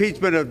for the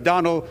impeachment of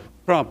Donald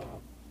Trump.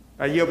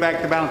 I yield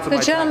back the balance of my time.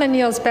 The gentleman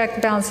yields back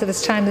the balance of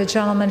his time. The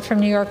gentleman from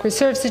New York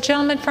reserves. The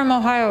gentleman from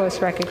Ohio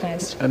is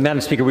recognized. Madam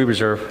Speaker, we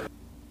reserve.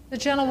 The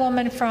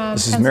gentlewoman from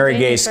This is Mary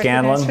Gay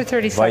Scanlon,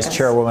 Vice seconds.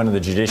 Chairwoman of the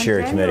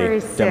Judiciary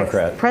Committee, 6th,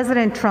 Democrat.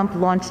 President Trump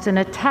launched an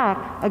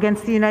attack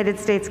against the United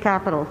States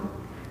Capitol.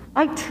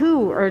 I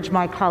too urge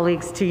my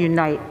colleagues to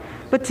unite,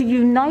 but to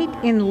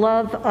unite in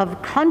love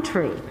of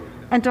country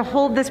and to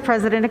hold this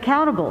president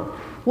accountable.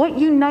 What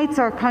unites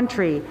our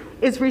country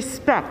is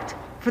respect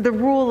for the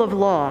rule of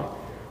law.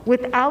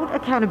 Without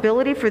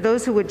accountability for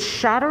those who would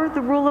shatter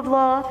the rule of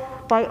law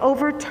by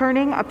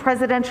overturning a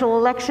presidential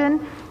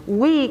election,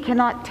 we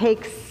cannot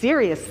take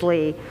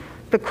seriously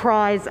the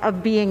cries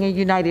of being a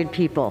united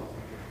people.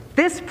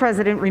 This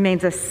president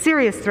remains a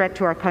serious threat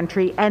to our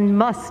country and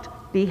must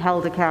be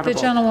held accountable. The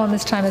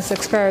gentlewoman's time has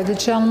expired. The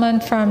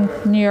gentleman from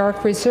New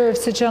York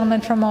reserves. The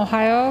gentleman from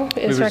Ohio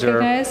is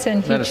recognized,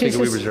 and he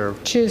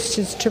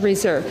chooses to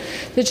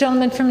reserve. The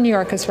gentleman from New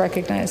York is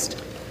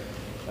recognized.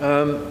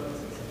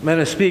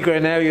 Madam Speaker, I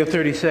now yield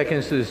 30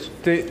 seconds to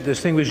the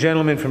distinguished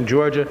gentleman from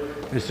Georgia,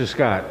 Mr.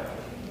 Scott.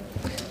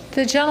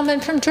 The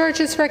gentleman from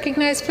Georgia is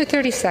recognized for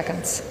 30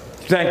 seconds.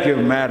 Thank you,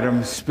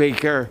 Madam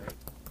Speaker.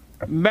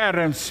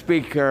 Madam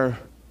Speaker,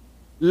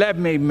 let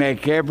me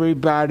make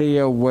everybody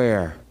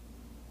aware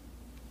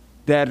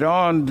that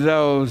on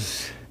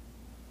those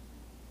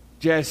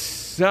just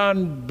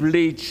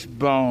sun-bleached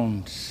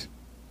bones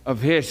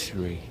of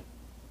history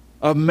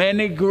of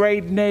many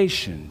great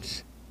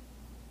nations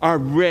are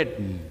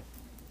written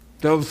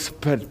those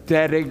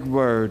pathetic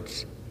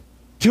words,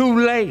 too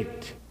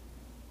late.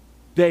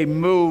 They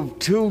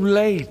moved too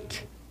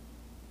late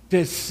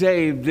to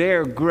save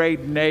their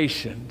great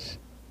nations.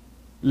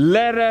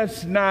 Let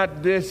us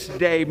not this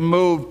day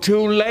move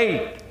too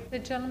late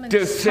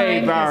to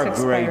save our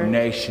great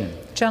nation.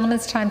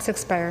 Gentleman's time's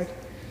expired.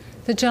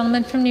 The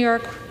gentleman from New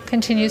York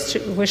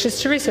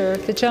wishes to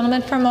reserve. The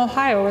gentleman from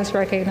Ohio is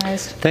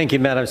recognized. Thank you,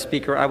 Madam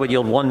Speaker. I would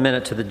yield 1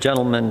 minute to the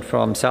gentleman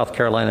from South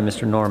Carolina,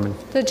 Mr. Norman.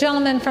 The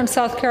gentleman from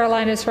South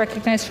Carolina is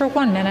recognized for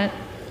 1 minute.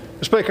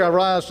 Mr. Speaker, I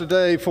rise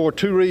today for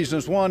two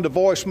reasons. One, to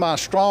voice my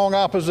strong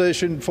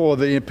opposition for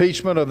the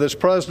impeachment of this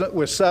president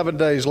with 7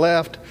 days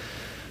left.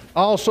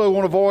 I also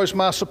want to voice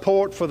my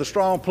support for the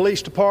strong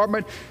police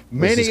department.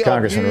 Many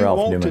of you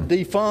want to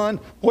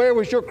defund. Where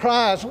was your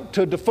cries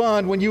to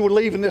defund when you were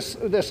leaving this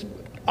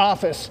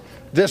office,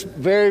 this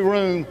very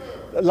room,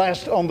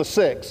 last on the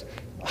 6th?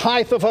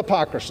 Height of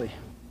hypocrisy.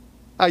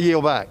 I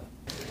yield back.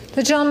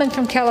 The gentleman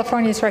from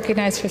California is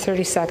recognized for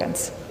 30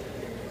 seconds.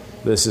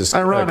 This is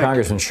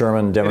Congressman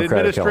Sherman,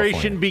 Democrat of California.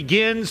 Administration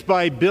begins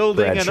by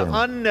building an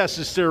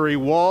unnecessary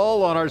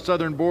wall on our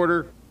southern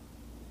border.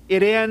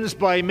 It ends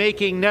by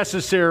making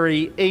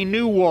necessary a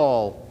new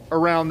wall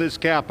around this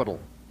Capitol.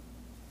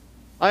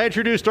 I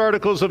introduced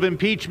articles of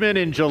impeachment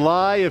in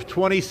July of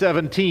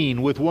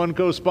 2017 with one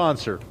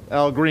co-sponsor,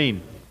 Al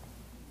Green,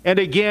 and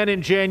again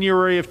in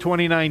January of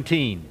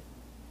 2019.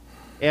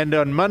 And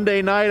on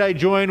Monday night, I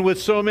joined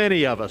with so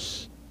many of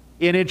us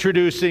in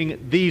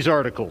introducing these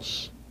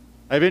articles.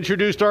 I've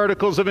introduced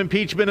articles of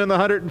impeachment in the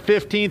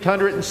 115th,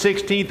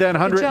 116th, and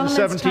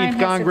 117th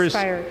Congress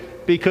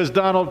because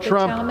Donald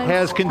Trump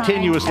has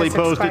continuously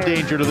posed a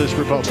danger to this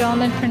republic. The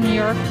gentleman from New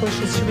York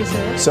wishes to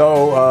reserve.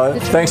 So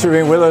thanks for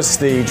being with us.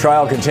 The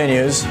trial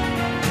continues.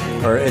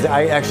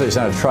 Actually, it's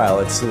not a trial.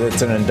 It's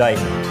an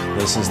indictment.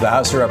 This is the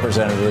House of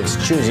Representatives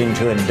choosing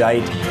to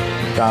indict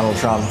Donald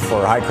Trump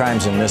for high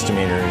crimes and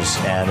misdemeanors,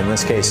 and in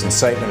this case,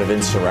 incitement of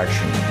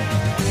insurrection.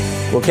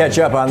 We'll catch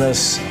up on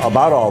this,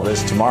 about all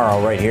this,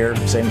 tomorrow right here,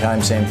 same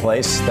time, same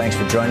place. Thanks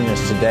for joining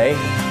us today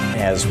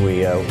as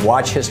we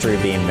watch history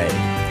being made.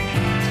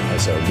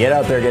 So get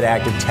out there, get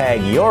active,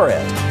 tag you're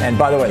it. And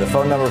by the way, the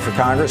phone number for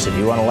Congress, if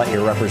you want to let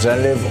your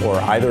representative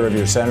or either of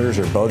your senators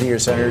or both of your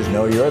senators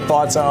know your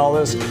thoughts on all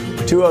this,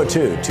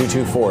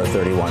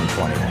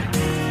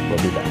 202-224-3121.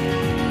 We'll be back.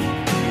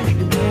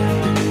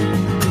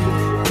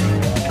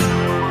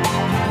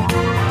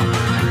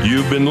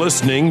 You've been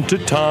listening to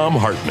Thom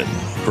Hartmann.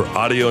 For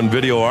audio and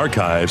video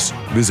archives,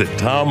 visit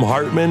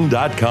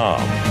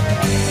thomhartmann.com.